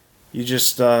 you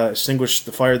just extinguished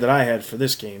the fire that I had for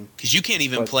this game. Because you can't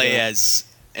even play as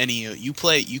any. You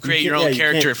create your own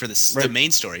character for the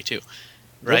main story too,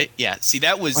 right? Yep. Yeah. See,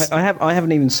 that was. I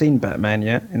haven't even seen Batman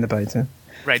yet in the beta.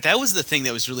 Right. That was the thing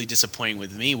that was really disappointing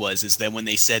with me is that when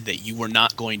they said that you were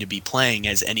not going to be playing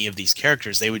as any of these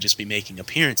characters, they would just be making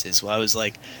appearances. Well, I was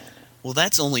like, well,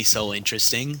 that's only so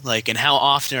interesting. Like, and how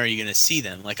often are you going to see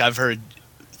them? Like, I've heard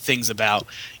things about,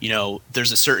 you know,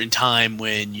 there's a certain time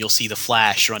when you'll see the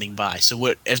Flash running by. So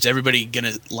what is everybody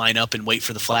gonna line up and wait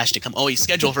for the Flash to come? Oh, he's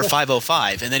scheduled for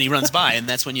 5:05, and then he runs by, and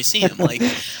that's when you see him. Like,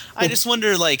 I just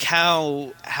wonder like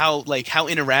how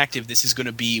interactive this is going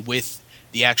to be with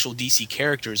the actual DC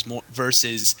characters more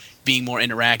versus being more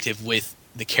interactive with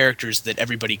the characters that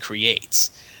everybody creates.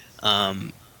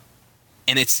 And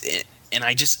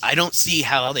I don't see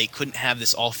how they couldn't have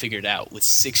this all figured out with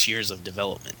 6 years of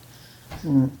development.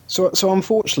 So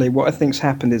unfortunately, what I think's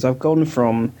happened is I've gone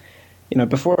from, you know,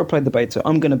 before I played the beta,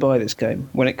 I'm going to buy this game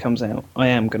when it comes out. I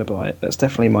am going to buy it. That's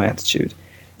definitely my attitude.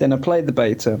 Then I played the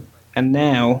beta, and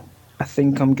now I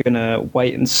think I'm going to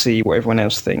wait and see what everyone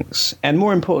else thinks. And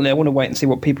more importantly, I want to wait and see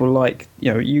what people like,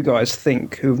 you know, you guys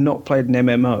think who've not played an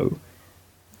MMO.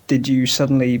 Did you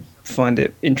suddenly find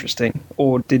it interesting,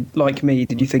 or like me,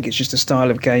 did you think it's just a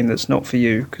style of game that's not for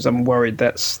you? Because I'm worried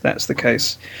that's the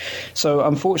case. So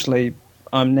unfortunately,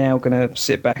 I'm now going to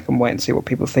sit back and wait and see what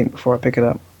people think before I pick it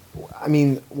up. I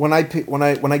mean, when I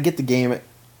get the game,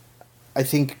 I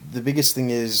think the biggest thing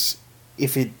is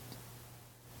if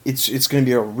it's going to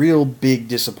be a real big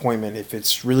disappointment if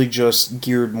it's really just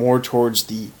geared more towards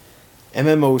the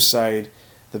MMO side,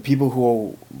 the people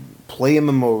who play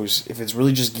MMOs, if it's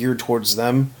really just geared towards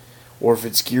them, or if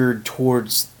it's geared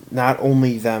towards not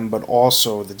only them but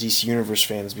also the DC Universe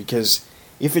fans. Because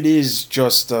if it is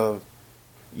just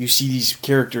you see these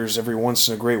characters every once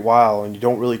in a great while and you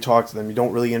don't really talk to them, you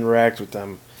don't really interact with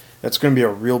them, that's going to be a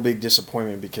real big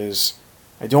disappointment, because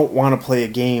I don't want to play a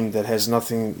game that has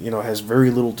nothing, you know, has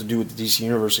very little to do with the DC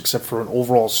Universe except for an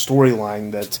overall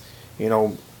storyline that, you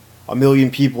know, 1 million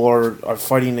people are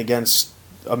fighting against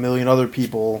 1 million other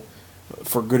people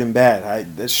for good and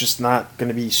bad. That's just not going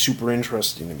to be super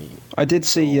interesting to me. I did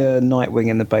see Nightwing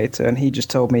in the beta, and he just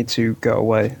told me to go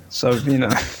away. So, you know.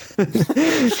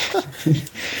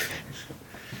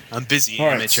 I'm busy,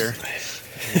 amateur.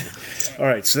 All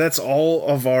right, so that's all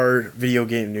of our video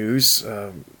game news.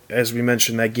 As we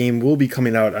mentioned, that game will be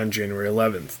coming out on January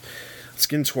 11th. Let's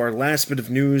get into our last bit of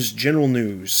news, general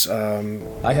news.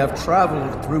 I have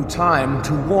traveled through time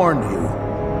to warn you.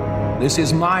 This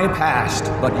is my past,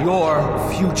 but your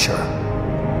future.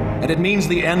 And it means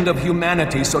the end of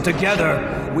humanity, so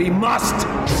together, we must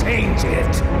change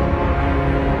it.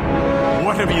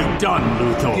 What have you done,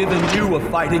 Luthor? Given you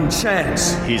a fighting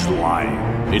chance. He's lying.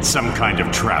 It's some kind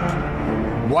of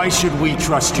trap. Why should we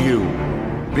trust you?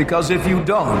 Because if you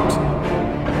don't,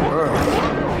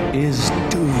 Earth is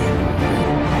doomed.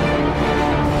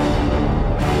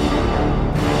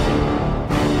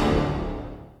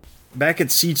 Back at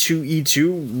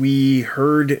C2E2, we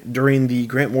heard during the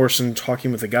Grant Morrison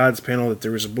Talking with the Gods panel that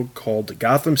there was a book called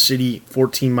Gotham City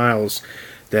 14 Miles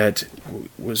that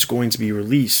was going to be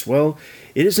released. Well,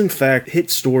 it is in fact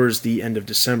hit stores the end of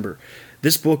December.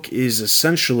 This book is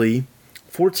essentially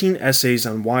 14 essays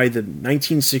on why the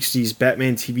 1960s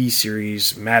Batman TV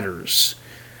series matters.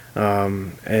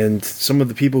 And some of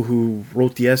the people who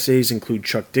wrote the essays include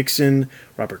Chuck Dixon,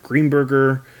 Robert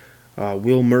Greenberger,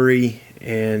 Will Murray,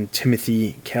 and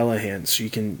Timothy Callahan. So you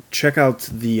can check out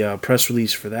the press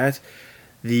release for that.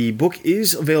 The book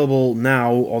is available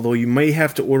now, although you may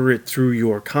have to order it through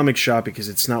your comic shop because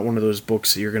it's not one of those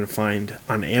books that you're going to find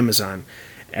on Amazon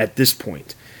at this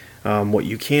point. What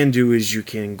you can do is you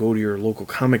can go to your local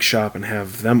comic shop and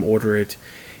have them order it.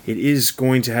 It is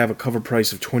going to have a cover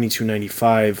price of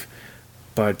 $22.95,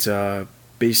 but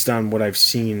based on what I've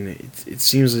seen, it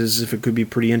seems as if it could be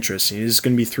pretty interesting. It is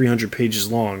going to be 300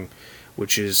 pages long,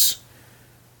 which is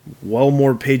well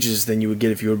more pages than you would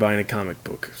get if you were buying a comic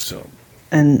book. So.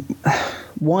 And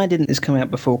why didn't this come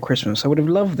out before Christmas? I would have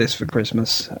loved this for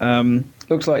Christmas.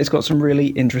 Looks like it's got some really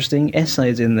interesting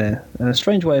essays in there. A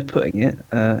strange way of putting it,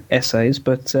 essays,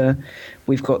 but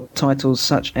we've got titles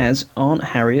such as Aunt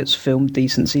Harriet's Film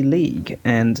Decency League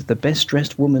and The Best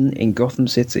Dressed Woman in Gotham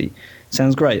City.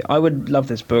 Sounds great. I would love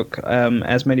this book.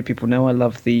 As many people know, I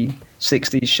love the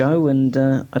 60s show, and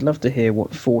I'd love to hear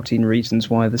what 14 reasons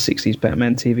why the 60s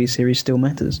Batman TV series still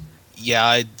matters.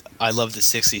 Yeah, I love the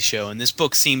 60s show, and this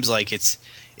book seems like it's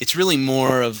really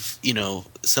more of,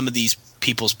 some of these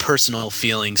people's personal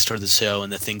feelings toward the show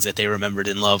and the things that they remembered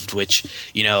and loved, which,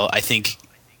 I think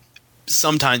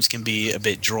sometimes can be a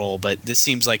bit droll, but this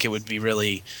seems like it would be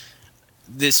really,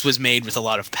 this was made with a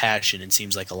lot of passion and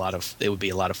seems like it would be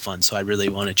a lot of fun, so I really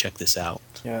want to check this out.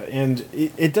 Yeah, and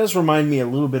it does remind me a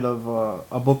little bit of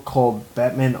a book called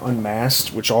Batman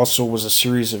Unmasked, which also was a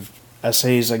series of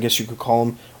essays, I guess you could call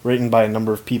them, written by a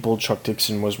number of people. Chuck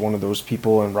Dixon was one of those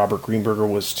people, and Robert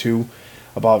Greenberger was too,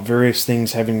 about various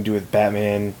things having to do with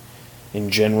Batman in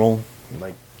general.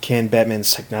 Like, can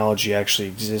Batman's technology actually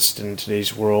exist in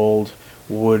today's world?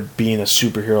 Would being a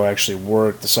superhero actually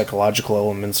work? The psychological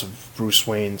elements of Bruce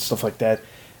Wayne, stuff like that.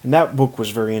 And that book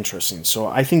was very interesting. So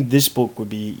I think this book would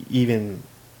be even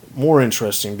more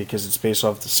interesting because it's based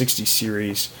off the 60s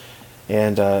series.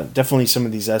 And definitely some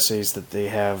of these essays that they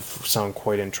have sound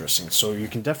quite interesting. So you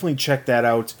can definitely check that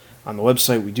out on the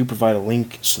website. We do provide a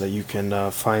link so that you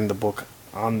can find the book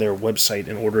on their website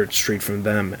and order it straight from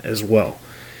them as well.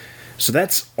 So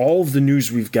that's all of the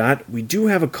news we've got. We do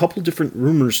have a couple different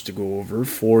rumors to go over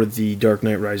for the Dark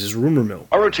Knight Rises rumor mill.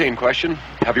 A routine question.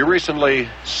 Have you recently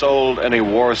sold any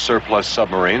war surplus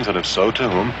submarines, and if so, to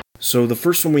whom? So the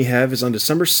first one we have is on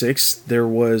December 6th. There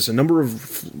was a number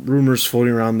of rumors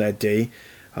floating around that day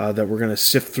that we're going to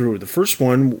sift through. The first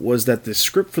one was that the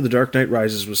script for The Dark Knight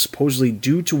Rises was supposedly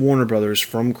due to Warner Brothers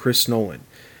from Chris Nolan.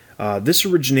 This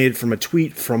originated from a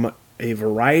tweet from a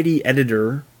Variety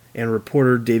editor and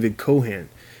reporter David Cohan.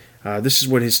 This is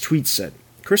what his tweet said.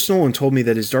 Chris Nolan told me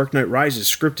that his Dark Knight Rises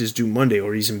script is due Monday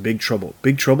or he's in big trouble.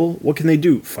 Big trouble? What can they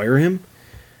do? Fire him?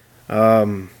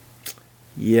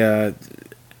 Yeah...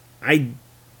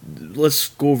 let's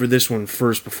go over this one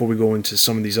first before we go into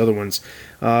some of these other ones.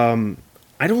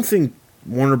 I don't think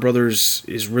Warner Brothers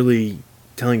is really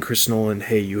telling Chris Nolan,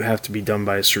 hey, you have to be done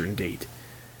by a certain date.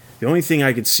 The only thing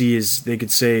I could see is they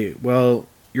could say, well,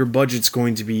 your budget's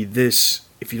going to be this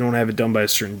if you don't have it done by a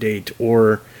certain date,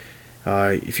 or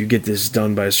if you get this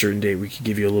done by a certain date, we could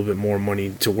give you a little bit more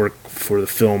money to work for the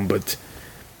film, but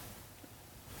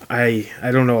I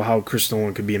don't know how Chris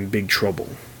Nolan could be in big trouble.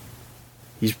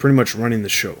 He's pretty much running the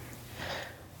show.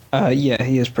 Yeah,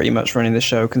 he is pretty much running the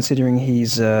show, considering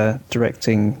he's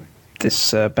directing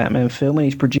this Batman film and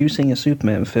he's producing a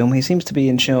Superman film. He seems to be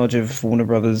in charge of Warner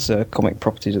Brothers' comic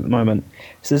properties at the moment,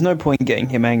 so there's no point getting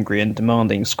him angry and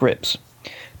demanding scripts.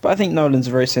 But I think Nolan's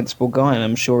a very sensible guy, and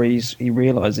I'm sure he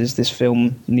realises this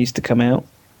film needs to come out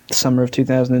the summer of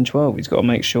 2012. He's got to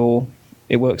make sure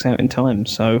it works out in time,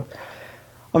 so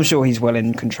I'm sure he's well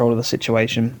in control of the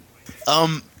situation.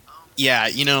 Yeah,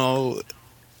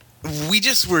 we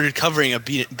just were covering a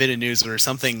bit of news where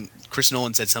Chris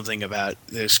Nolan said something about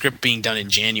the script being done in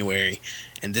January,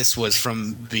 and this was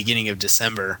from the beginning of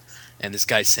December, and this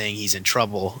guy's saying he's in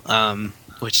trouble,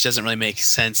 which doesn't really make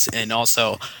sense. And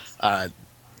also,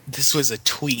 this was a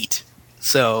tweet.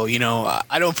 So,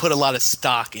 I don't put a lot of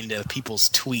stock into people's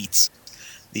tweets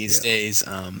these days.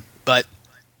 But,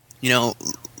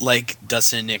 like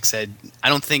Dustin and Nick said, I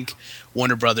don't think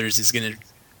Warner Brothers is going to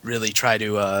really try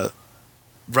to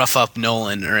rough up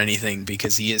Nolan or anything,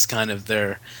 because he is kind of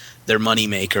their money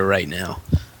maker right now.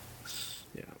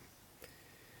 Yeah.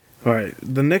 All right.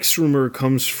 The next rumor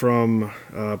comes from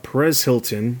Perez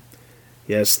Hilton.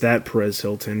 Yes, that Perez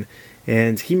Hilton.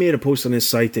 And he made a post on his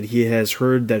site that he has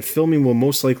heard that filming will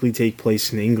most likely take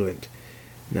place in England.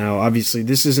 Now, obviously,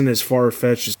 this isn't as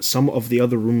far-fetched as some of the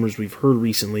other rumors we've heard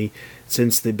recently.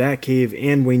 since the Batcave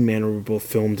and Wayne Manor were both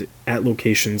filmed at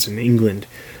locations in England.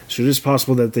 So it is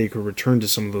possible that they could return to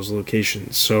some of those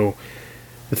locations. So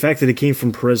the fact that it came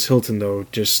from Perez Hilton, though,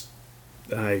 just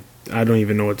I don't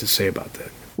even know what to say about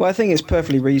that. Well, I think it's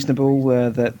perfectly reasonable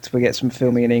that we get some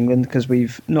filming in England, because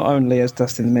we've not only, as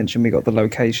Dustin mentioned, we got the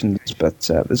locations, but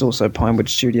there's also Pinewood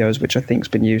Studios, which I think's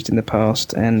been used in the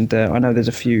past, and I know there's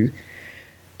a few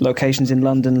locations in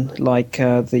London, like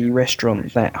the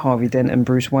restaurant that Harvey Dent and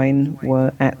Bruce Wayne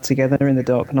were at together in The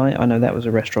Dark Knight. I know that was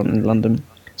a restaurant in London.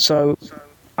 So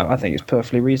I think it's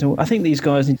perfectly reasonable. I think these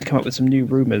guys need to come up with some new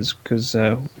rumours, because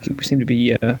we seem to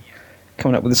be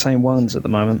coming up with the same ones at the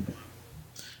moment.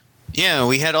 Yeah,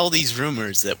 we had all these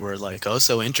rumors that were like, oh,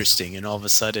 so interesting, and all of a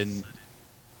sudden,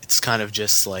 it's kind of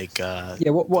just like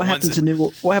what happened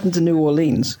to New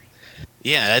Orleans?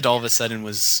 Yeah, that all of a sudden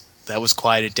was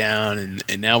quieted down,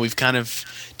 and now we've kind of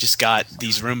just got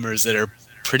these rumors that are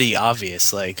pretty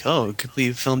obvious, like, oh, it could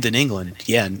be filmed in England.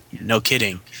 Yeah, no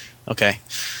kidding. Okay,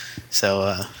 so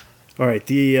all right,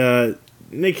 the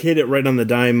Nick hit it right on the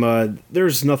dime.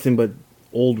 There's nothing but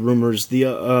old rumors. The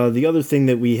other thing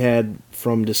that we had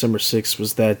from December 6th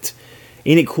was that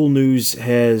Ain't It Cool News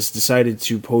has decided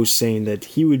to post saying that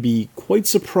he would be quite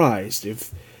surprised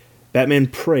if Batman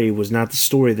Prey was not the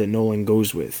story that Nolan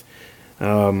goes with.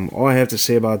 All I have to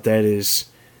say about that is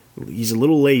he's a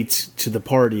little late to the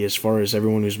party as far as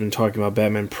everyone who's been talking about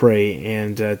Batman Prey,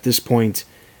 and at this point,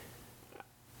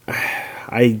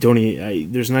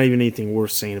 there's not even anything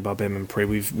worth saying about Batman Prey.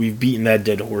 We've beaten that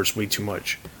dead horse way too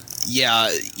much.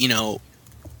 Yeah,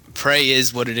 Prey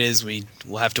is what it is.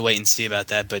 We'll have to wait and see about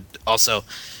that. But also,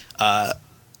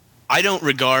 I don't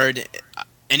regard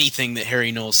anything that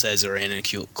Harry Knowles says or Ain't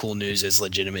It Cool News as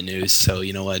legitimate news. So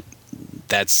you know what?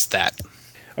 That's that.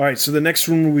 All right, so the next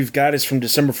rumor we've got is from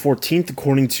December 14th.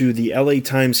 According to the LA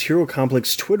Times Hero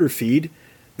Complex Twitter feed,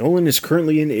 Nolan is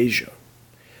currently in Asia.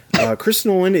 Chris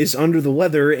Nolan is under the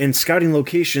weather and scouting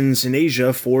locations in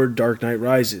Asia for Dark Knight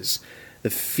Rises. The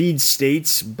feed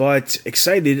states, but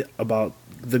excited about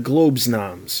the Globes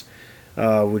noms,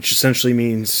 which essentially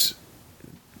means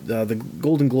the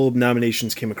Golden Globe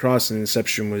nominations came across, and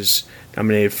Inception was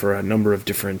nominated for a number of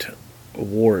different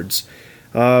awards.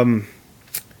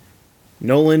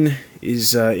 Nolan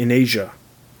is in Asia.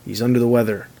 He's under the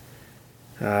weather.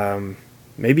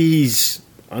 Maybe he's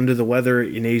under the weather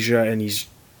in Asia and he's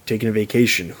taking a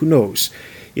vacation. Who knows?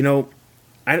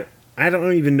 I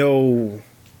don't even know.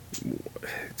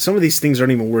 Some of these things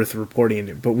aren't even worth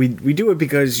reporting, but we do it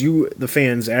because you, the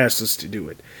fans, asked us to do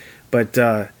it. But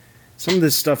some of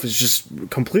this stuff is just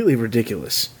completely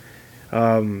ridiculous.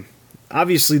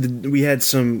 Obviously, we had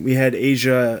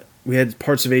Asia, we had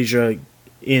parts of Asia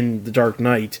in The Dark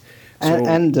Knight,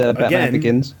 and Batman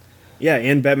Begins. Yeah,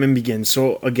 and Batman Begins.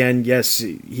 So again, yes,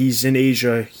 he's in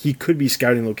Asia. He could be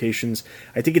scouting locations.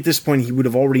 I think at this point he would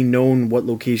have already known what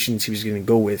locations he was going to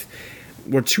go with.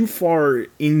 We're too far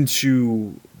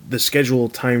into the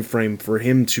scheduled time frame for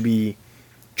him to be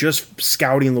just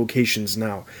scouting locations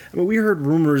now. I mean, we heard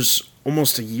rumors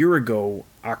almost a year ago,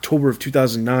 October of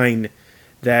 2009,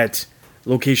 that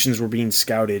locations were being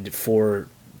scouted for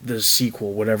the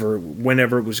sequel,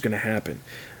 whenever it was going to happen.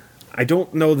 I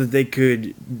don't know that they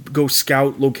could go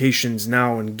scout locations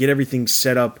now and get everything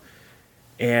set up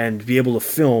and be able to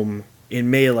film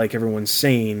in May like everyone's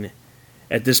saying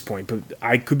at this point, but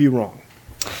I could be wrong.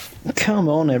 Come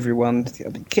on, everyone.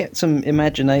 Get some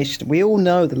imagination. We all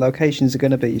know the locations are going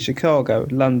to be Chicago,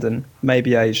 London,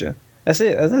 maybe Asia. That's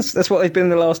it. That's what they've been in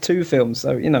the last two films.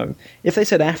 So, if they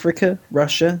said Africa,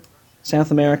 Russia, South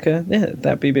America, yeah,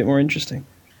 that'd be a bit more interesting.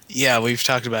 Yeah, we've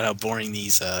talked about how boring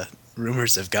these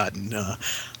rumors have gotten.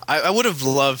 I would have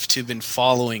loved to have been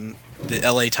following the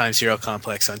LA Times Hero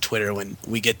Complex on Twitter when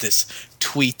we get this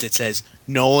tweet that says,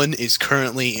 Nolan is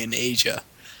currently in Asia.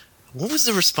 What was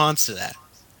the response to that?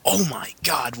 Oh my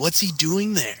God, what's he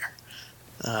doing there?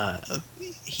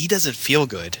 He doesn't feel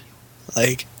good.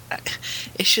 Like,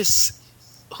 it's just,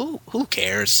 who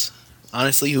cares?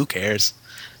 Honestly, who cares?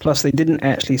 Plus, they didn't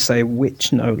actually say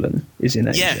which Nolan is in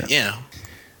Asia. Yeah.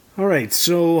 All right,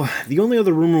 so the only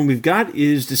other rumor we've got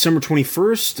is December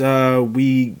 21st.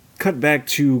 We cut back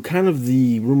to kind of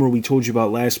the rumor we told you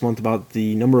about last month about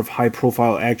the number of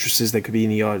high-profile actresses that could be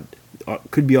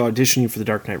auditioning for The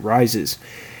Dark Knight Rises.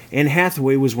 Anne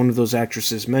Hathaway was one of those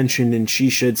actresses mentioned, and she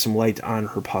shed some light on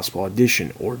her possible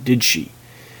audition, or did she?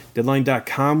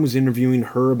 Deadline.com was interviewing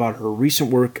her about her recent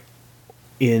work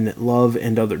in Love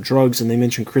and Other Drugs, and they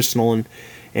mentioned Chris Nolan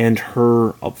and her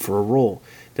up for a role.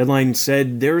 Deadline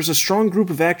said, there is a strong group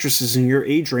of actresses in your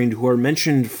age range who are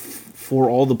mentioned for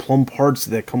all the plum parts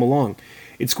that come along.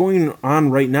 it's going on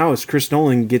right now as Chris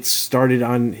Nolan gets started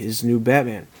on his new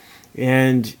Batman.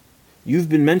 And you've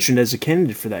been mentioned as a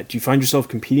candidate for that. Do you find yourself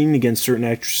competing against certain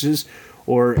actresses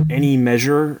or any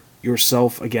measure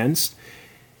yourself against?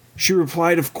 She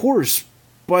replied, of course,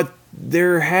 but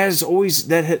that has always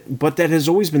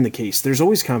been the case. There's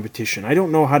always competition. I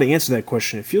don't know how to answer that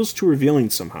question. It feels too revealing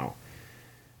somehow.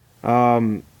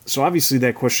 So obviously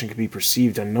that question could be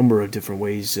perceived a number of different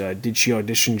ways. Did she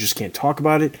audition, just can't talk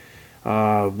about it?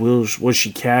 Was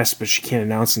she cast, but she can't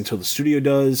announce until the studio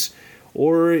does?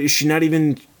 Or is she not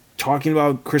even talking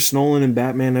about Chris Nolan and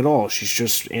Batman at all? She's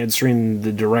just answering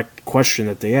the direct question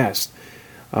that they asked.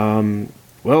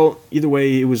 Well, either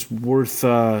way, it was worth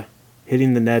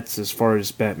hitting the nets as far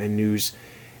as Batman news.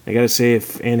 I gotta say,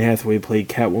 if Anne Hathaway played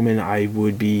Catwoman, I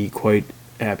would be quite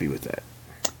happy with that.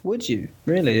 Would you?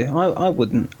 Really? I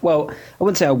wouldn't. Well, I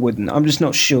wouldn't say I wouldn't. I'm just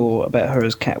not sure about her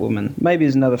as Catwoman. Maybe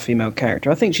as another female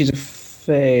character. I think she's a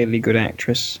fairly good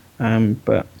actress,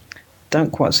 but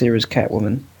don't quite see her as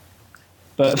Catwoman.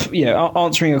 But, yeah,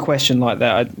 answering a question like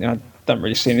that, I don't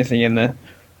really see anything in there.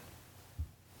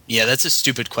 Yeah, that's a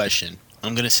stupid question.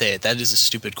 I'm going to say it. That is a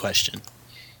stupid question.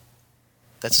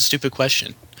 That's a stupid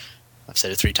question. I've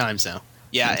said it 3 times now.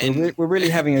 Yeah, and we're really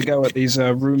having a go at these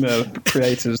rumor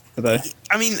creators today.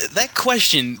 I mean, that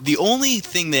question, the only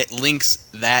thing that links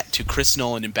that to Chris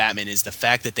Nolan and Batman is the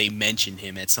fact that they mentioned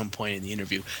him at some point in the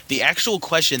interview. The actual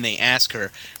question they ask her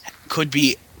could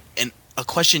be a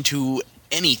question to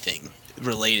anything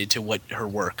related to what her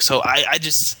work. So I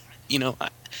just,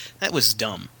 that was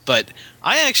dumb. But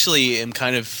I actually am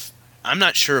I'm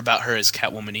not sure about her as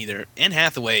Catwoman either. Anne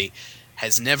Hathaway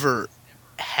has never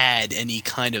had any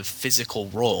kind of physical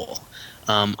role.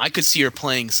 I could see her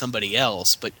playing somebody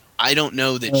else, but I don't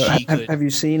know that she could. Have you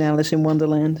seen Alice in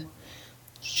Wonderland?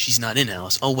 She's not in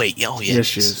Alice. Oh wait, yeah, yes,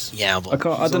 she is. Yeah, but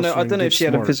I don't know if she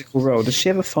had a physical role. Does she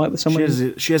ever fight with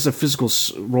someone? She has a physical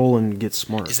role in Get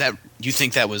Smart. Is that? You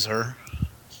think that was her?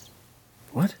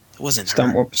 What? It wasn't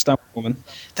Stunt woman.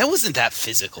 That wasn't that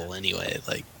physical anyway.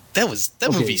 Like that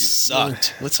movie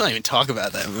sucked. Let's not even talk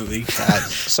about that movie. God.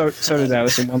 So did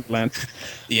Alice in Wonderland.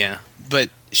 Yeah, but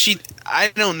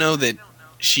I don't know that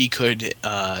she could.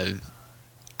 I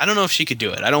don't know if she could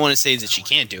do it. I don't want to say that she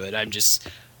can't do it.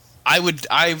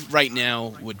 I right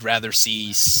now would rather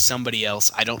see somebody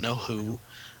else. I don't know who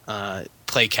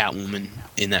play Catwoman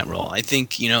in that role. I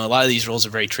think a lot of these roles are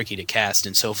very tricky to cast,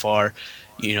 and so far,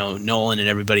 Nolan and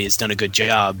everybody has done a good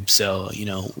job. So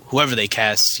whoever they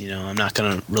cast, I'm not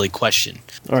going to really question.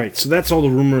 All right, so that's all the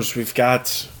rumors we've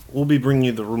got. We'll be bringing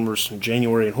you the rumors from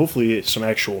January and hopefully some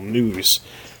actual news.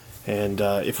 And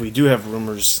if we do have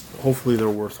rumors, hopefully they're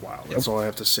worthwhile. That's all I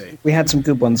have to say. We had some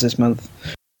good ones this month.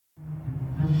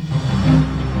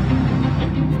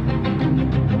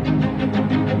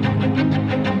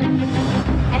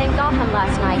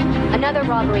 Last night, another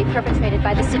robbery perpetrated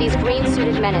by the city's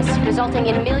green-suited menace, resulting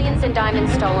in millions in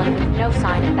diamonds stolen with no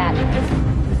sign of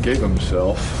Batman. He gave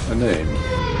himself a name.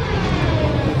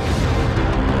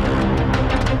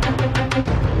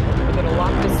 We're going to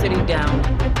lock the city down.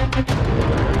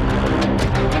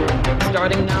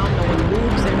 Starting now, no one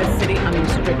moves in this city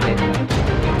unrestricted.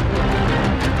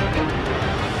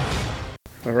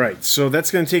 All right, so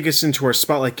that's going to take us into our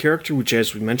spotlight character, which,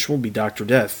 as we mentioned, will be Dr.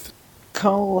 Death.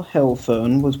 Carl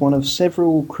Hellfern was one of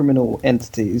several criminal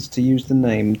entities to use the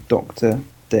name Dr.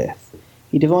 Death.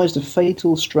 He devised a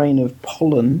fatal strain of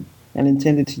pollen and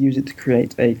intended to use it to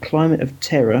create a climate of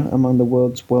terror among the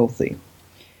world's wealthy.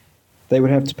 They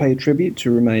would have to pay tribute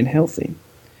to remain healthy.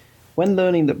 When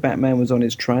learning that Batman was on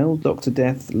his trail, Dr.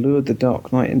 Death lured the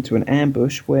Dark Knight into an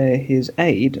ambush where his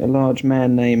aide, a large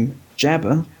man named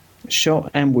Jabba,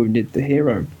 shot and wounded the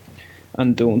hero.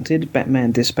 Undaunted,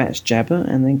 Batman dispatched Jabba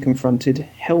and then confronted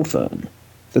Hellfern.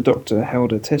 The Doctor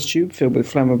held a test tube filled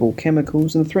with flammable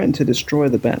chemicals and threatened to destroy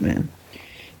the Batman.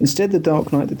 Instead, the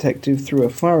Dark Knight detective threw a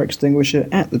fire extinguisher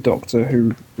at the Doctor,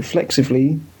 who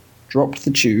reflexively dropped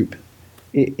the tube.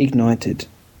 It ignited.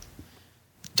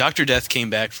 Dr. Death came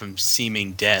back from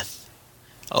seeming death,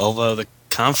 although the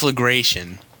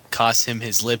conflagration cost him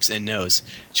his lips and nose,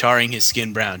 charring his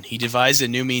skin brown. He devised a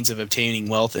new means of obtaining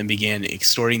wealth and began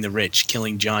extorting the rich,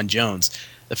 killing John Jones,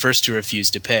 the first to refuse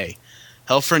to pay.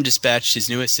 Hellfern dispatched his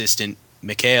new assistant,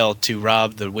 Mikhail, to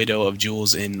rob the widow of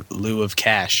jewels in lieu of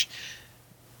cash.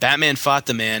 Batman fought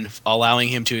the man, allowing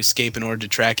him to escape in order to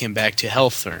track him back to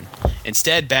Hellfern.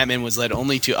 Instead, Batman was led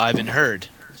only to Ivan Herd.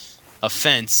 A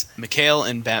fence, Mikhail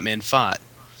and Batman fought,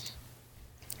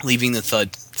 leaving the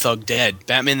thug dead.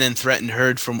 Batman then threatened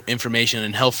Herd for information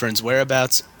on Hellfern's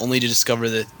whereabouts, only to discover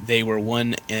that they were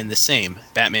one and the same.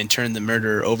 Batman turned the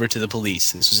murderer over to the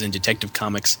police. This was in Detective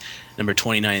Comics number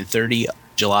 29 and 30,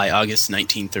 August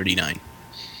 1939.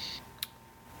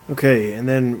 Okay, and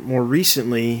then more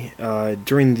recently,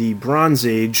 during the Bronze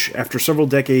Age, after several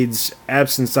decades'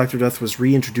 absence, Dr. Death was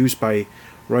reintroduced by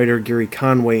writer Gary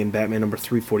Conway in Batman number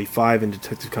 345 and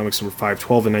Detective Comics number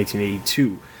 512 in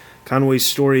 1982. Conway's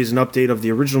story is an update of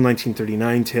the original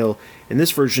 1939 tale. In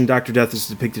this version, Dr. Death is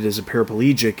depicted as a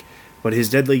paraplegic, but his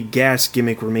deadly gas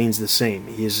gimmick remains the same.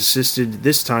 He is assisted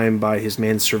this time by his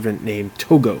manservant named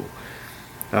Togo.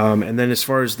 And then as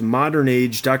far as the modern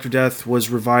age, Dr. Death was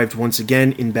revived once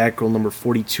again in Batgirl number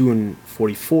 42 and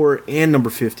 44 and number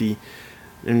 50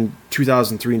 in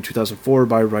 2003 and 2004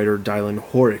 by writer Dylan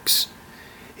Horrocks.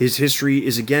 His history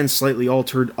is again slightly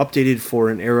altered, updated for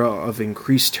an era of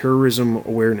increased terrorism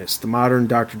awareness. The modern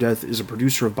Dr. Death is a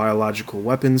producer of biological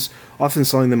weapons, often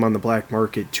selling them on the black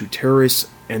market to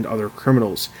terrorists and other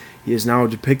criminals. He is now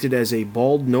depicted as a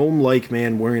bald, gnome-like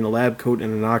man wearing a lab coat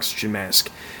and an oxygen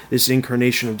mask. This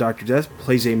incarnation of Dr. Death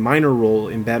plays a minor role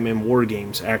in Batman War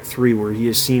Games, Act 3, where he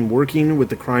is seen working with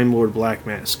the crime lord Black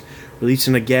Mask,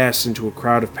 releasing a gas into a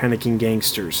crowd of panicking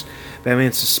gangsters.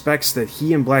 Batman suspects that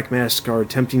he and Black Mask are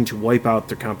attempting to wipe out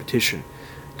their competition.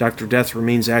 Dr. Death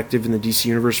remains active in the DC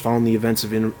Universe following the events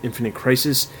of Infinite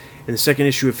Crisis. In the second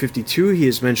issue of 52, he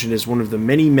is mentioned as one of the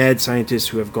many mad scientists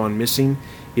who have gone missing.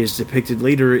 He is depicted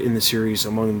later in the series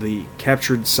among the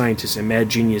captured scientists and mad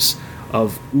genius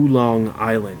of Oolong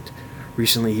Island.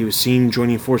 Recently, he was seen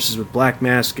joining forces with Black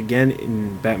Mask again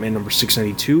in Batman number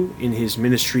 692 in his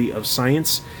Ministry of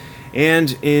Science.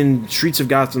 And in Streets of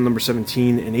Gotham number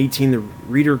 17 and 18, the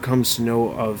reader comes to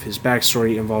know of his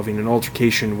backstory involving an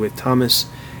altercation with Thomas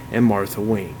and Martha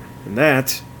Wayne. And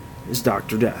that is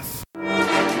Dr. Death.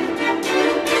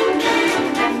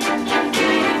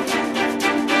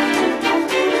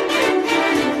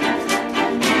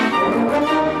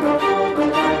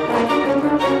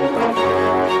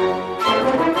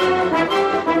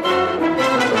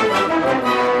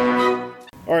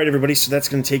 Alright everybody, so that's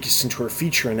going to take us into our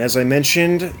feature, and as I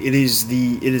mentioned, it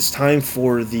is time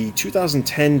for the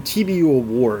 2010 TBU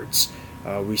Awards.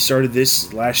 We started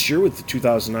this last year with the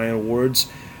 2009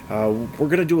 awards. We're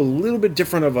going to do a little bit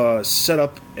different of a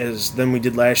setup than we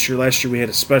did last year. Last year we had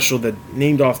a special that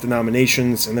named off the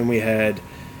nominations, and then we had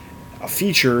a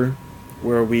feature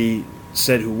where we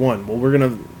said who won. Well, we're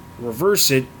going to reverse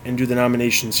it and do the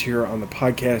nominations here on the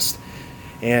podcast,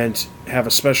 and have a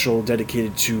special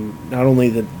dedicated to not only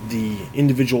the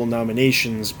individual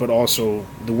nominations, but also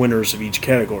the winners of each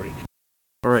category.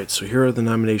 Alright, so here are the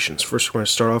nominations. First, we're going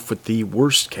to start off with the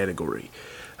worst category.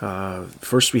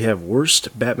 First, we have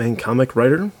Worst Batman Comic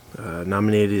Writer.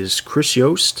 Nominated is Chris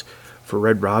Yost for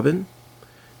Red Robin,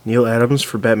 Neil Adams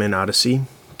for Batman Odyssey,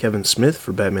 Kevin Smith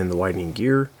for Batman The Widening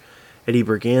Gear, Eddie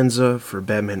Berganza for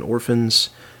Batman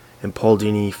Orphans, and Paul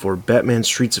Dini for Batman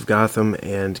Streets of Gotham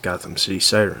and Gotham City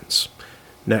Sirens.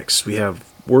 Next, we have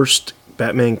Worst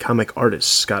Batman Comic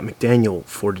Artist, Scott McDaniel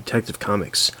for Detective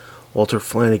Comics, Walter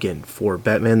Flanagan for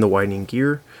Batman The Widening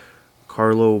Gear,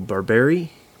 Carlo Barberi,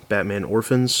 Batman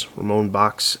Orphans, Ramon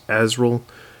Box, Azrael,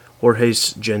 Jorge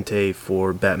Gente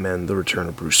for Batman The Return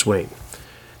of Bruce Wayne.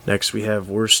 Next, we have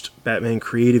Worst Batman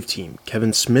Creative Team,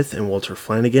 Kevin Smith and Walter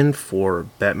Flanagan for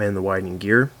Batman The Widening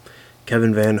Gear,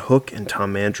 Kevin Van Hook and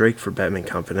Tom Mandrake for Batman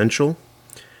Confidential,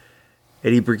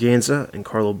 Eddie Berganza and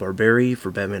Carlo Barberi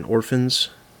for Batman Orphans,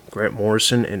 Grant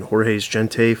Morrison and Jorge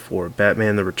Gente for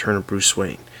Batman The Return of Bruce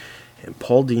Wayne, and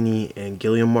Paul Dini and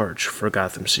Gilliam March for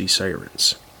Gotham City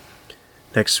Sirens.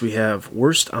 Next we have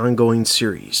Worst Ongoing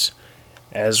Series,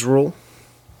 Azrael,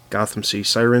 Gotham City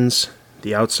Sirens,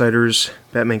 The Outsiders,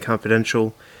 Batman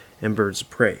Confidential, and Birds of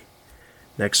Prey.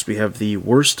 Next we have the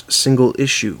Worst Single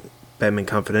Issue, Batman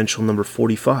Confidential number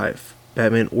 45,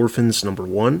 Batman Orphans number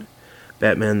 1,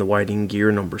 Batman The Widening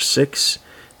Gear number 6,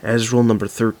 Azrael number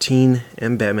 13,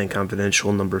 and Batman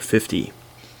Confidential number 50.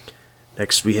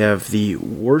 Next we have the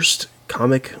Worst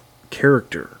Comic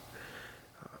Character,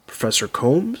 Professor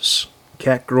Combs,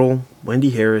 Catgirl,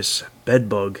 Wendy Harris,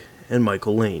 Bedbug, and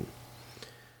Michael Lane.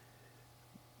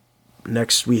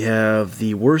 Next we have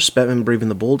the Worst Batman Brave and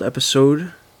the Bold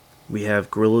episode. We have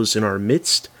Gorillas in Our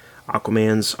Midst,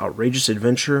 Aquaman's Outrageous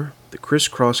Adventure, The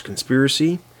Criss-Cross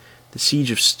Conspiracy, The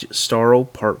Siege of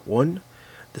Starro Part 1,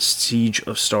 The Siege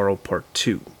of Starro Part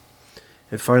 2.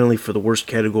 And finally, for the worst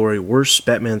category, Worst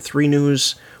Batman 3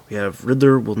 News, we have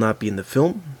Riddler will not be in the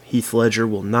film, Heath Ledger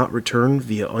will not return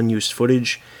via unused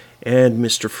footage, and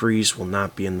Mr. Freeze will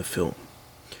not be in the film.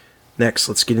 Next,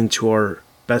 let's get into our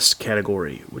best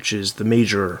category, which is the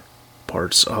major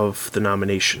parts of the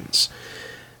nominations.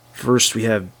 First, we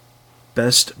have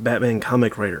Best Batman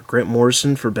Comic Writer, Grant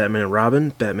Morrison for Batman and Robin,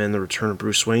 Batman The Return of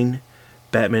Bruce Wayne,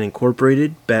 Batman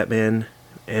Incorporated, Batman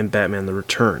and Batman the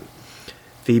Return.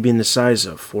 Fabian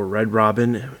Nicieza for Red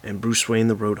Robin and Bruce Wayne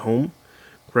The Road Home.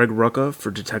 Greg Rucka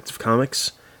for Detective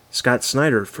Comics. Scott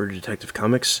Snyder for Detective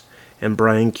Comics. And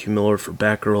Brian Q. Miller for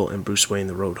Batgirl and Bruce Wayne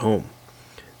The Road Home.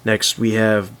 Next, we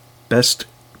have Best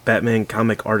Batman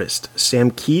Comic Artist.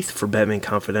 Sam Keith for Batman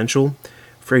Confidential.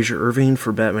 Fraser Irving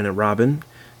for Batman and Robin.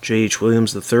 J.H.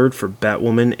 Williams III for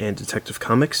Batwoman and Detective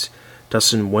Comics.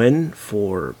 Dustin Nguyen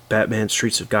for Batman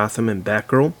Streets of Gotham and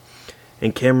Batgirl.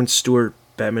 And Cameron Stewart,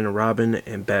 Batman and Robin,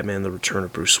 and Batman The Return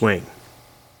of Bruce Wayne.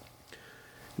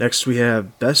 Next, we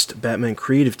have Best Batman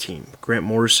Creative Team. Grant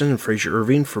Morrison and Fraser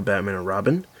Irving for Batman and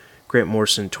Robin. Grant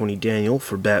Morrison and Tony Daniel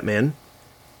for Batman.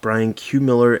 Brian Q.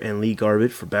 Miller and Lee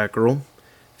Garbett for Batgirl.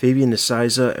 Fabian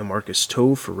Nicieza and Marcus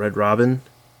Tove for Red Robin.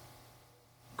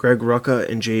 Greg Rucka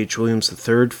and J.H. Williams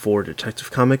III for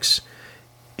Detective Comics.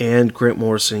 And Grant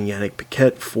Morrison and Yannick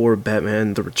Paquette for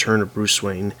Batman The Return of Bruce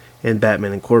Wayne and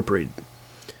Batman Incorporated.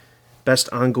 Best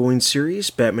Ongoing Series,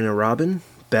 Batman and Robin,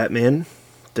 Batman,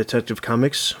 Detective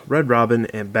Comics, Red Robin,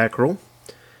 and Batgirl.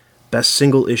 Best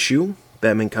Single Issue,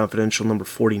 Batman Confidential number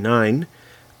 49,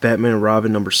 Batman and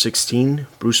Robin number 16,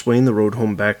 Bruce Wayne The Road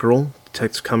Home Batgirl,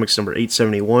 Detective Comics number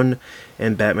 871,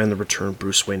 and Batman The Return of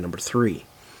Bruce Wayne number 3.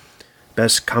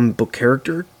 Best Comic Book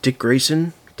Character, Dick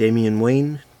Grayson, Damian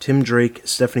Wayne, Tim Drake,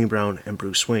 Stephanie Brown, and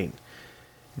Bruce Wayne.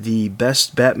 The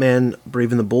Best Batman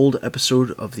Brave and the Bold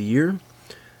episode of the year,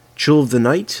 Chill of the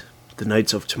Night, The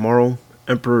Knights of Tomorrow,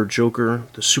 Emperor Joker,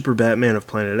 The Super Batman of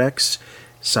Planet X,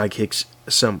 Sidekicks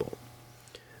Assemble.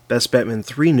 Best Batman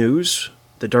 3 news,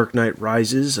 The Dark Knight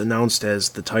Rises announced as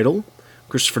the title,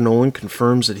 Christopher Nolan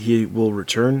confirms that he will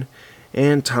return,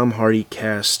 and Tom Hardy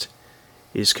cast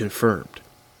is confirmed.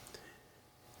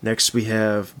 Next we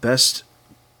have Best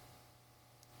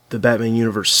The Batman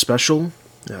Universe Special,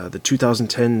 the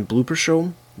 2010 Blooper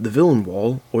Show, The Villain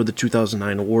Wall, or the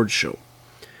 2009 Awards Show.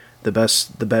 The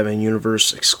Best The Batman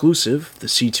Universe Exclusive, the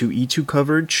C2E2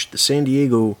 coverage, the San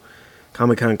Diego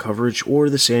Comic-Con coverage, or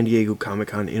the San Diego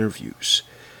Comic-Con interviews.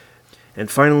 And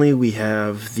finally, we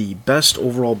have the Best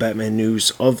Overall Batman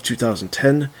News of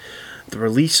 2010, the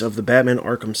release of the Batman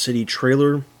Arkham City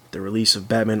trailer, the release of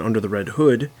Batman Under the Red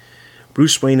Hood,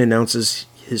 Bruce Wayne announces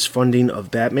his funding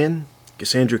of Batman,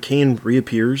 Cassandra Cain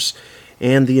reappears,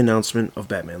 and the announcement of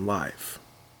Batman Live.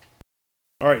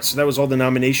 Alright, so that was all the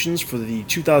nominations for the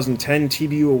 2010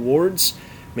 TBU Awards.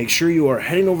 Make sure you are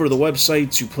heading over to the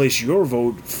website to place your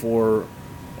vote for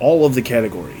all of the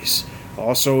categories.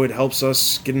 Also, it helps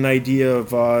us get an idea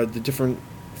of the different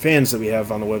fans that we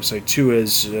have on the website too.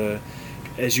 As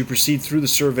you proceed through the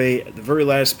survey, the very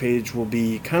last page will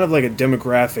be kind of like a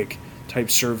demographic type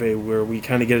survey where we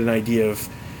kind of get an idea of,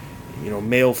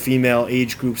 male, female,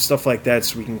 age group, stuff like that,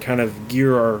 so we can kind of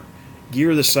gear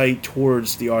the site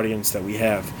towards the audience that we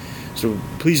have. So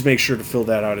please make sure to fill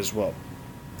that out as well.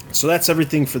 So that's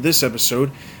everything for this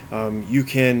episode. You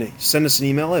can send us an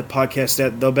email at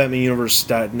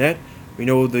podcast@thebatmanuniverse.net. We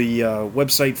know the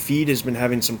website feed has been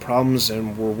having some problems,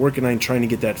 and we're working on trying to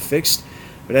get that fixed.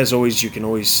 But as always, you can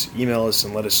always email us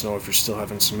and let us know if you're still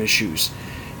having some issues.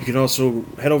 You can also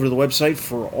head over to the website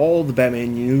for all the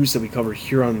Batman news that we cover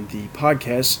here on the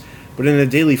podcast, but in a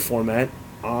daily format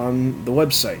on the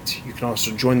website. You can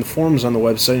also join the forums on the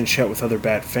website and chat with other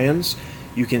Bat fans.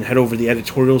 You can head over to the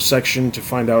editorial section to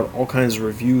find out all kinds of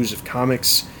reviews of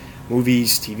comics,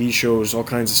 movies, TV shows, all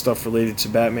kinds of stuff related to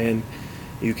Batman.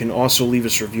 You can also leave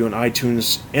us a review on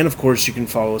iTunes, and of course you can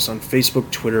follow us on Facebook,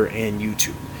 Twitter, and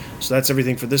YouTube. So that's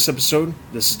everything for this episode.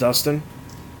 This is Dustin.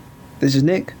 This is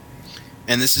Nick.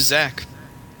 And this is Zach.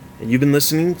 And you've been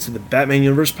listening to the Batman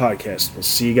Universe Podcast. We'll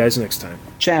see you guys next time.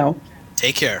 Ciao.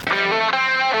 Take care.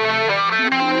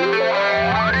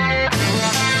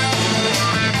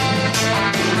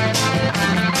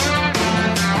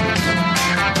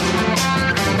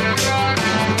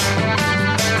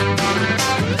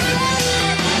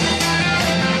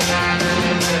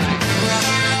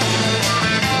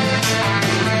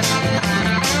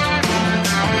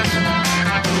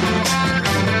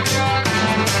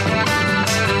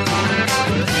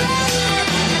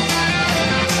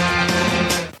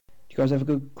 You guys have a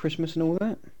good Christmas and all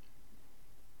that?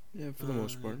 Yeah, for the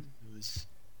most part.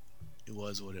 It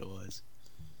was what it was.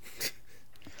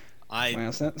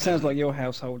 Wow, sounds like your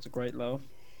household's a great laugh.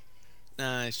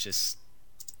 Nah, it's just,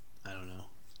 I don't know.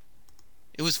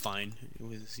 It was fine. It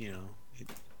was,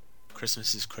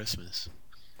 Christmas is Christmas.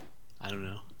 I don't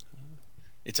know.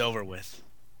 It's over with.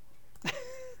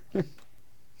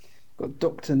 Got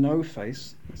Dr. No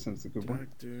Face. That sounds a good one.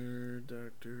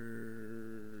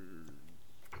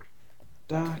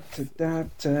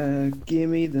 Doctor, give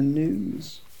me the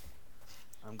news.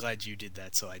 I'm glad you did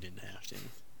that so I didn't have to.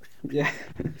 Yeah.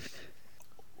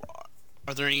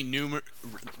 Are there any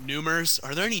numers?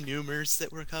 Are there any numers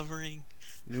that we're covering?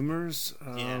 Numers?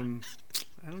 Yeah.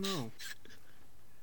 I don't know.